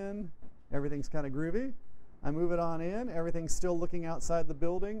move it in, everything's kind of groovy. I move it on in, everything's still looking outside the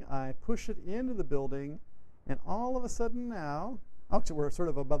building. I push it into the building, and all of a sudden now, Actually, we're sort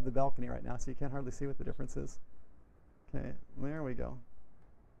of above the balcony right now, so you can't hardly see what the difference is. Okay, there we go.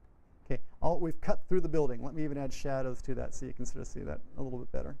 Okay, we've cut through the building. Let me even add shadows to that so you can sort of see that a little bit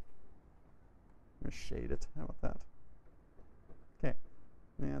better. I'm going to shade it. How about that? Okay,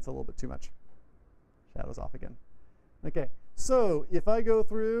 yeah, it's a little bit too much. Shadows off again. Okay, so if I go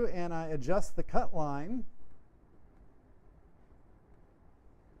through and I adjust the cut line,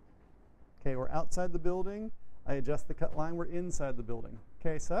 okay, we're outside the building. I adjust the cut line, we're inside the building.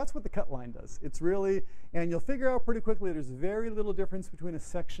 Okay, so that's what the cut line does. It's really, and you'll figure out pretty quickly there's very little difference between a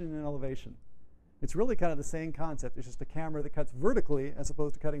section and an elevation. It's really kind of the same concept. It's just a camera that cuts vertically as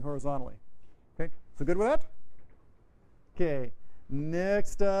opposed to cutting horizontally. Okay, so good with that? Okay,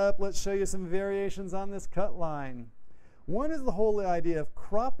 next up, let's show you some variations on this cut line. One is the whole idea of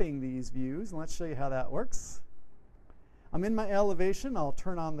cropping these views, and let's show you how that works. I'm in my elevation. I'll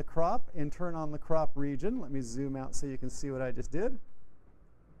turn on the crop and turn on the crop region. Let me zoom out so you can see what I just did.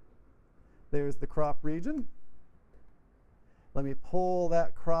 There's the crop region. Let me pull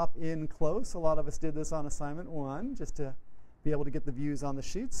that crop in close. A lot of us did this on assignment 1 just to be able to get the views on the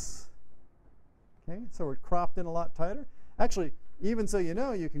sheets. Okay, so we're cropped in a lot tighter. Actually, even so you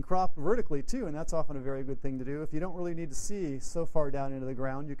know, you can crop vertically too, and that's often a very good thing to do. If you don't really need to see so far down into the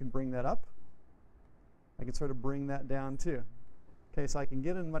ground, you can bring that up. I can sort of bring that down too. Okay, so I can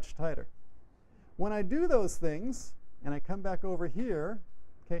get in much tighter. When I do those things, and I come back over here,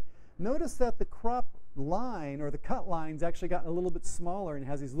 okay, notice that the crop line, or the cut line's actually gotten a little bit smaller and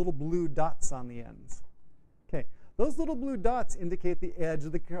has these little blue dots on the ends. Okay, those little blue dots indicate the edge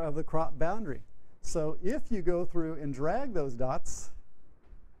of the crop boundary. So if you go through and drag those dots,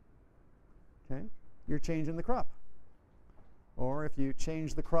 okay, you're changing the crop. Or if you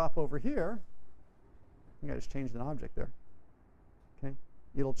change the crop over here, I think I just changed an object there. Okay,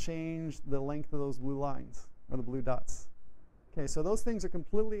 it'll change the length of those blue lines, or the blue dots. Okay, so those things are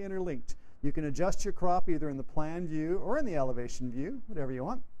completely interlinked. You can adjust your crop either in the plan view or in the elevation view, whatever you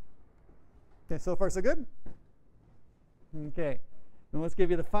want. Okay, so far so good? Okay, and let's give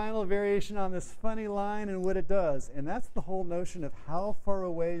you the final variation on this funny line and what it does. And that's the whole notion of how far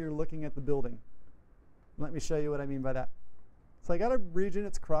away you're looking at the building. Let me show you what I mean by that. So I got a region,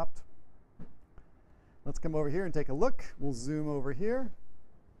 it's cropped. Let's come over here and take a look. We'll zoom over here.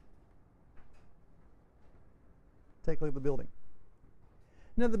 Take a look at the building.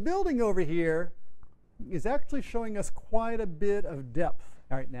 Now the building over here is actually showing us quite a bit of depth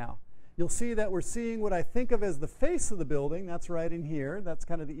right now. You'll see that we're seeing what I think of as the face of the building. That's right in here. That's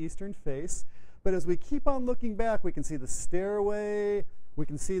kind of the eastern face. But as we keep on looking back, we can see the stairway. We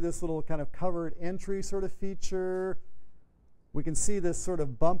can see this little kind of covered entry sort of feature. We can see this sort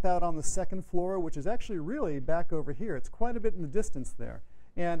of bump out on the second floor, which is actually really back over here. It's quite a bit in the distance there.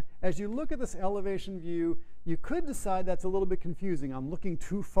 And as you look at this elevation view, you could decide that's a little bit confusing. I'm looking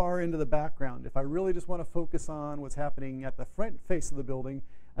too far into the background. If I really just want to focus on what's happening at the front face of the building,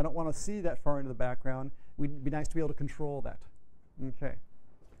 I don't want to see that far into the background. It'd be nice to be able to control that. Okay,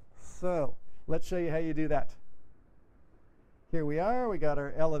 so let's show you how you do that. Here we are. We got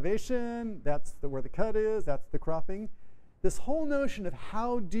our elevation. That's where the cut is. That's the cropping. This whole notion of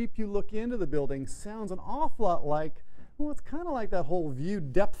how deep you look into the building sounds an awful lot like, well, it's kind of like that whole view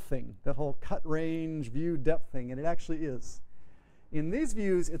depth thing, that whole cut range view depth thing, and it actually is. In these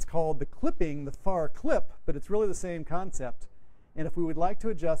views, it's called the clipping, the far clip, but it's really the same concept. And if we would like to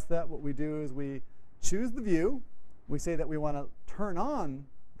adjust that, what we do is we choose the view. We say that we want to turn on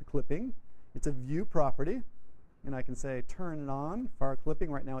the clipping. It's a view property, and I can say turn it on, far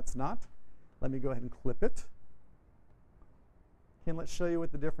clipping. Right now it's not. Let me go ahead and clip it. Okay, let's show you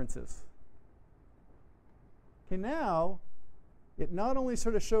what the difference is. Okay, now it not only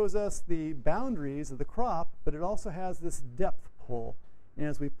sort of shows us the boundaries of the crop, but it also has this depth pull. And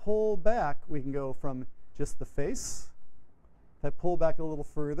as we pull back, we can go from just the face. If I pull back a little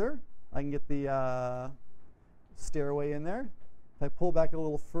further, I can get the stairway in there. If I pull back a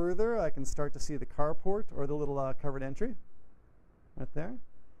little further, I can start to see the carport or the little covered entry right there.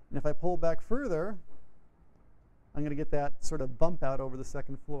 And if I pull back further, I'm going to get that sort of bump out over the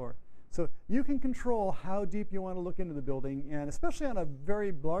second floor. So you can control how deep you want to look into the building, and especially on a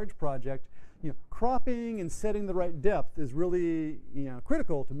very large project, cropping and setting the right depth is really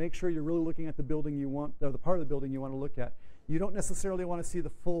critical to make sure you're really looking at the building you want, or the part of the building you want to look at. You don't necessarily want to see the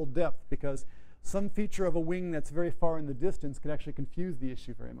full depth because some feature of a wing that's very far in the distance could actually confuse the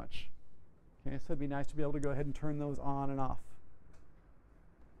issue very much. Okay, so it'd be nice to be able to go ahead and turn those on and off.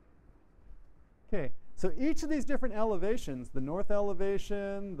 Okay. So each of these different elevations, the north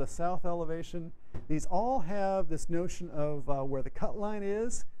elevation, the south elevation, these all have this notion of where the cut line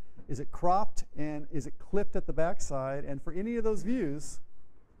is. Is it cropped and is it clipped at the back side? And for any of those views,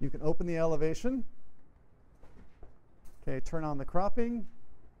 you can open the elevation. Okay, turn on the cropping.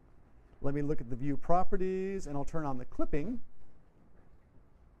 Let me look at the view properties, and I'll turn on the clipping.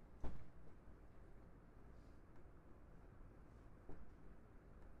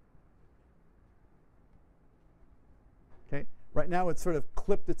 Okay, right now it's sort of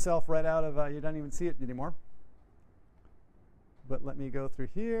clipped itself right out of, you don't even see it anymore. But let me go through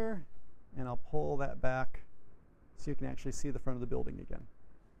here, and I'll pull that back so you can actually see the front of the building again.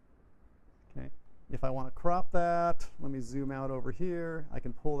 Okay. If I want to crop that, let me zoom out over here. I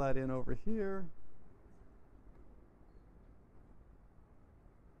can pull that in over here.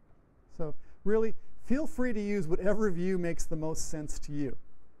 So really, feel free to use whatever view makes the most sense to you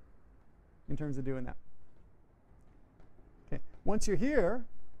in terms of doing that. Okay. Once you're here,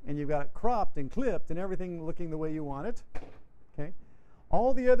 and you've got it cropped and clipped and everything looking the way you want it, okay,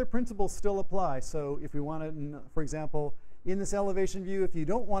 all the other principles still apply. So if we want to, for example, in this elevation view, if you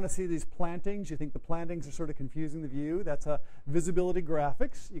don't want to see these plantings, you think the plantings are sort of confusing the view, that's a visibility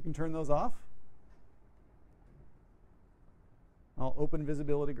graphics. You can turn those off. I'll open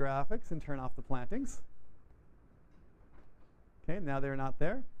visibility graphics and turn off the plantings. Okay, now they're not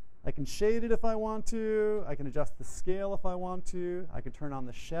there. I can shade it if I want to. I can adjust the scale if I want to. I can turn on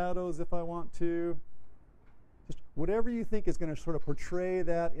the shadows if I want to. Just whatever you think is going to sort of portray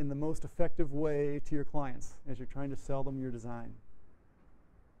that in the most effective way to your clients as you're trying to sell them your design.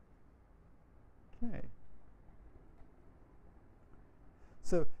 Okay.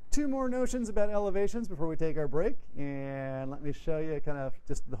 So 2 more notions about elevations before we take our break. And let me show you kind of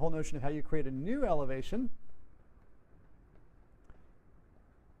just the whole notion of how you create a new elevation.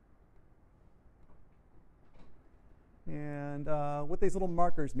 And what these little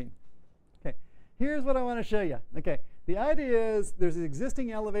markers mean. Okay. Here's what I want to show you. Okay, the idea is there's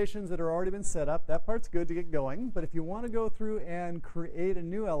existing elevations that are already been set up. That part's good to get going. But if you want to go through and create a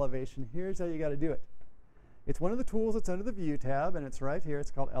new elevation, here's how you got to do it. It's one of the tools that's under the View tab, and it's right here. It's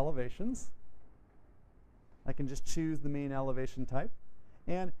called Elevations. I can just choose the main elevation type.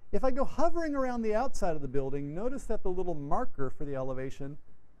 And if I go hovering around the outside of the building, notice that the little marker for the elevation,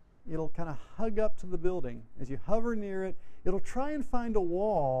 it'll kind of hug up to the building. As you hover near it, it'll try and find a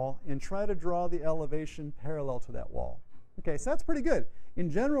wall and try to draw the elevation parallel to that wall. Okay, so that's pretty good. In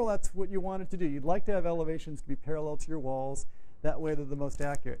general, that's what you want it to do. You'd like to have elevations to be parallel to your walls. That way they're the most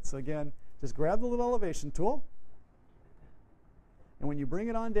accurate. So again, just grab the little elevation tool. And when you bring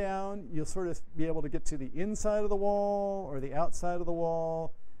it on down, you'll sort of be able to get to the inside of the wall or the outside of the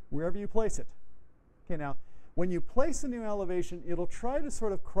wall, wherever you place it. Okay, now, when you place a new elevation, it'll try to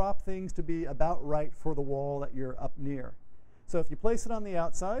sort of crop things to be about right for the wall that you're up near. So if you place it on the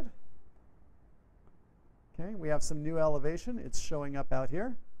outside, okay, we have some new elevation. It's showing up out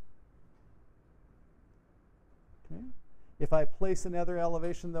here. Okay. If I place another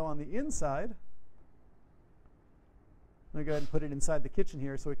elevation, though, on the inside, let me go ahead and put it inside the kitchen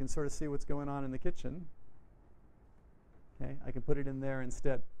here so we can sort of see what's going on in the kitchen. Okay, I can put it in there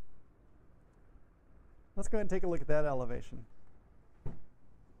instead. Let's go ahead and take a look at that elevation.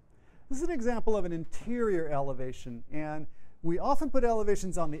 This is an example of an interior elevation, and we often put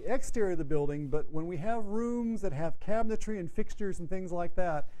elevations on the exterior of the building, but when we have rooms that have cabinetry and fixtures and things like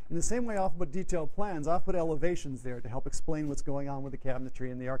that, in the same way I often put detailed plans, I often put elevations there to help explain what's going on with the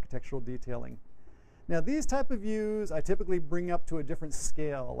cabinetry and the architectural detailing. Now these type of views I typically bring up to a different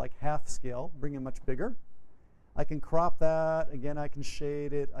scale, like half scale, bring them much bigger. I can crop that. Again, I can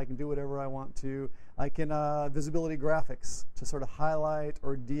shade it. I can do whatever I want to. I can visibility graphics to sort of highlight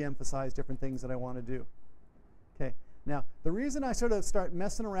or de-emphasize different things that I want to do. Okay. Now, the reason I sort of start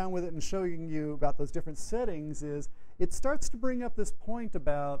messing around with it and showing you about those different settings is it starts to bring up this point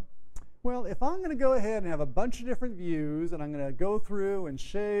about, well, if I'm going to go ahead and have a bunch of different views and I'm going to go through and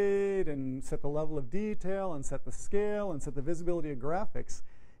shade and set the level of detail and set the scale and set the visibility of graphics,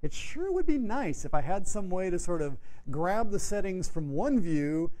 it sure would be nice if I had some way to sort of grab the settings from one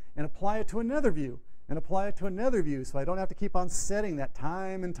view and apply it to another view and apply it to another view so I don't have to keep on setting that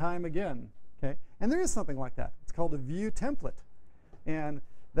time and time again. Okay? And there is something like that. It's called a view template. And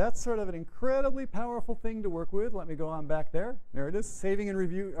that's sort of an incredibly powerful thing to work with. Let me go on back there. There it is, saving and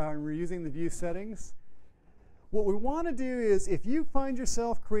reusing the view settings. What we want to do is if you find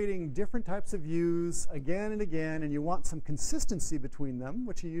yourself creating different types of views again and again and you want some consistency between them,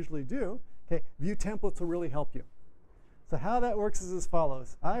 which you usually do, okay, view templates will really help you. So how that works is as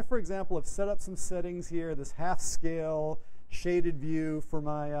follows. I, for example, have set up some settings here, this half-scale shaded view for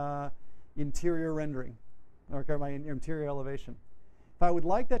my interior rendering, or my interior elevation. If I would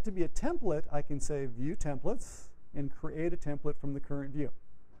like that to be a template, I can say View Templates and create a template from the current view.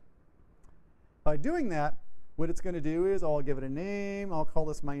 By doing that, what it's going to do is I'll give it a name. I'll call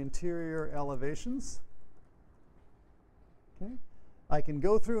this my interior elevations. Okay. I can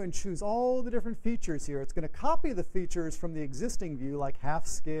go through and choose all the different features here. It's going to copy the features from the existing view, like half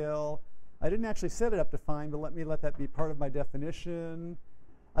scale. I didn't actually set it up to fine, but let that be part of my definition.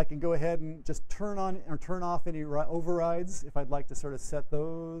 I can go ahead and just turn on or turn off any overrides if I'd like to sort of set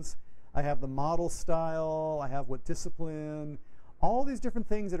those. I have the model style. I have what discipline. All these different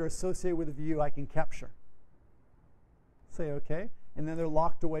things that are associated with a view I can capture. Say OK, and then they're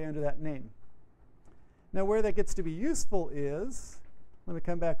locked away under that name. Now where that gets to be useful is, let me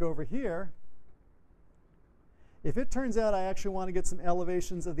come back over here. If it turns out I actually want to get some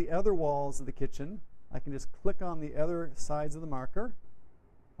elevations of the other walls of the kitchen, I can just click on the other sides of the marker.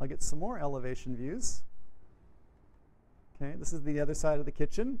 I'll get some more elevation views. Okay, this is the other side of the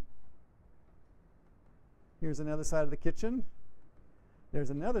kitchen. Here's another side of the kitchen. There's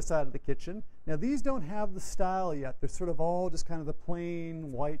another side of the kitchen. Now these don't have the style yet. They're sort of all just kind of the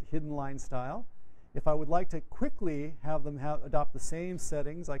plain white hidden line style. If I would like to quickly have them adopt the same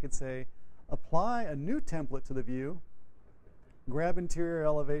settings, I could say apply a new template to the view, grab interior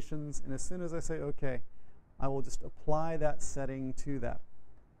elevations, and as soon as I say OK, I will just apply that setting to that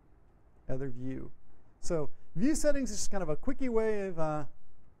other view. So view settings is just kind of a quickie way of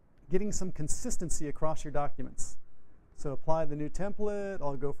getting some consistency across your documents. So apply the new template,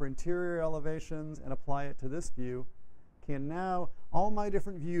 I'll go for interior elevations and apply it to this view. Okay, and now all my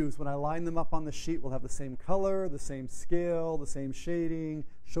different views, when I line them up on the sheet, will have the same color, the same scale, the same shading,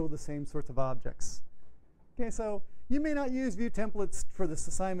 show the same sorts of objects. Okay, so you may not use view templates for this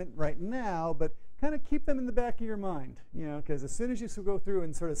assignment right now, but kind of keep them in the back of your mind, you know, because as soon as you go through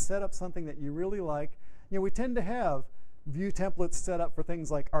and sort of set up something that you really like, you know, we tend to have view templates set up for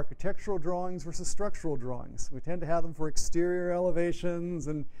things like architectural drawings versus structural drawings. We tend to have them for exterior elevations,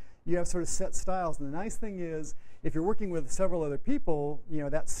 and you have sort of set styles. And the nice thing is, if you're working with several other people, you know,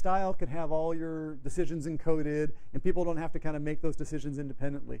 that style can have all your decisions encoded, and people don't have to kind of make those decisions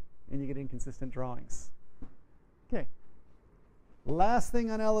independently, and you get inconsistent drawings. Okay. Last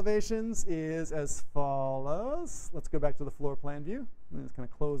thing on elevations is as follows. Let's go back to the floor plan view. I'm just going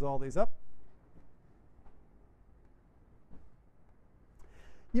to close all these up.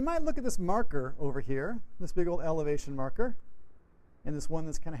 You might look at this marker over here, this big old elevation marker, and this one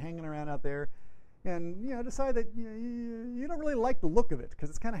that's kind of hanging around out there, and you know, decide that you don't really like the look of it because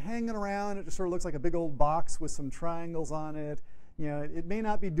it's kind of hanging around. It just sort of looks like a big old box with some triangles on it. You know, it may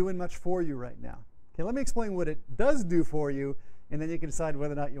not be doing much for you right now. Okay, let me explain what it does do for you, and then you can decide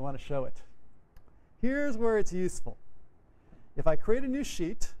whether or not you want to show it. Here's where it's useful. If I create a new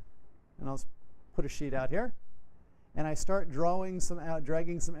sheet, and I'll put a sheet out here, and I start dragging some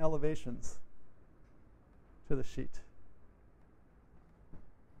elevations to the sheet.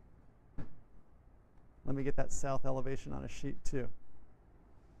 Let me get that south elevation on a sheet too.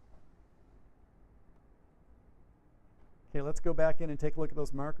 Okay, let's go back in and take a look at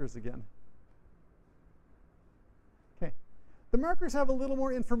those markers again. Okay, the markers have a little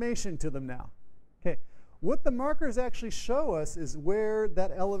more information to them now. Okay, what the markers actually show us is where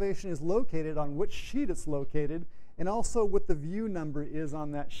that elevation is located, on which sheet it's located, and also what the view number is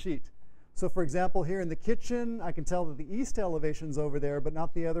on that sheet. So for example, here in the kitchen, I can tell that the east elevation's over there, but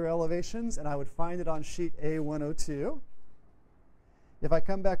not the other elevations, and I would find it on sheet A102. If I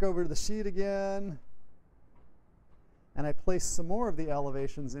come back over to the sheet again, and I place some more of the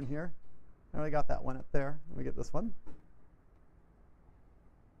elevations in here, I already got that one up there. Let me get this one.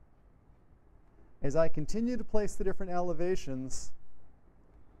 As I continue to place the different elevations,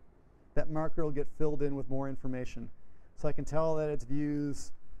 that marker will get filled in with more information. So I can tell that it's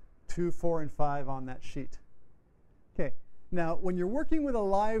views 2, 4, and 5 on that sheet. Okay, now when you're working with a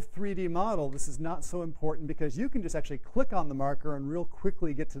live 3D model, this is not so important because you can just actually click on the marker and real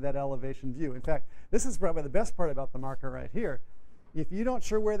quickly get to that elevation view. In fact, this is probably the best part about the marker right here. If you don't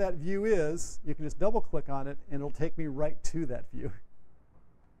sure where that view is, you can just double click on it and it'll take me right to that view.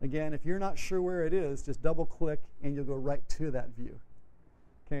 Again, if you're not sure where it is, just double click and you'll go right to that view.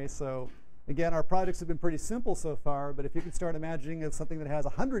 Okay, so again, our projects have been pretty simple so far, but if you can start imagining of something that has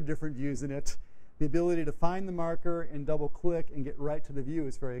 100 different views in it, the ability to find the marker and double click and get right to the view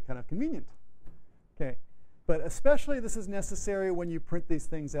is very kind of convenient. Okay, but especially this is necessary when you print these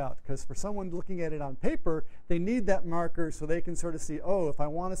things out, because for someone looking at it on paper, they need that marker so they can sort of see, oh, if I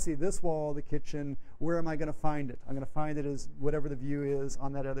want to see this wall of the kitchen, where am I going to find it? I'm going to find it as whatever the view is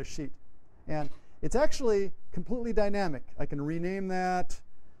on that other sheet. And it's actually completely dynamic. I can rename that.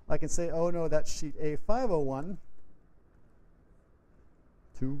 I can say, oh no, that's sheet A501,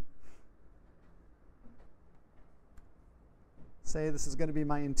 2. say this is going to be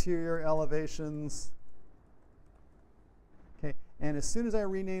my interior elevations. Okay, and as soon as I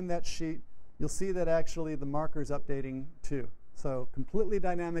rename that sheet, you'll see that actually the marker is updating too. So completely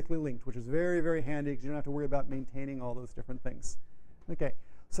dynamically linked, which is very, very handy because you don't have to worry about maintaining all those different things. Okay,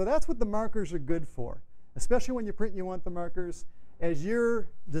 so that's what the markers are good for, especially when you print and you want the markers. As you're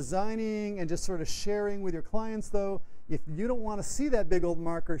designing and just sort of sharing with your clients, though, if you don't want to see that big old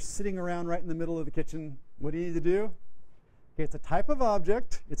marker sitting around right in the middle of the kitchen, what do you need to do? Okay, it's a type of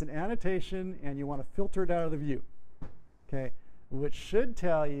object, it's an annotation, and you want to filter it out of the view. Okay, which should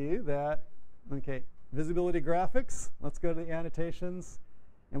tell you that, okay, visibility graphics, let's go to the annotations,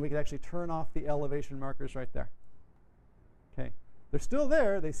 and we can actually turn off the elevation markers right there. Okay, they're still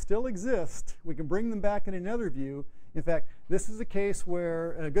there, they still exist. We can bring them back in another view. In fact, this is a case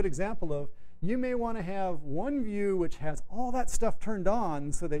where, a good example of, you may want to have one view which has all that stuff turned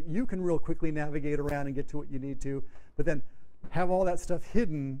on so that you can real quickly navigate around and get to what you need to, but then have all that stuff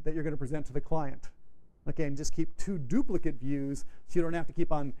hidden that you're going to present to the client. Okay, and just keep two duplicate views so you don't have to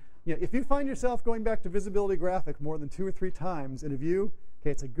keep on, you know, if you find yourself going back to visibility graphic more than 2 or 3 times in a view,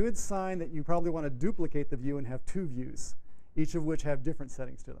 okay, it's a good sign that you probably want to duplicate the view and have 2 views, each of which have different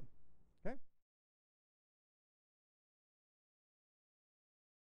settings to them.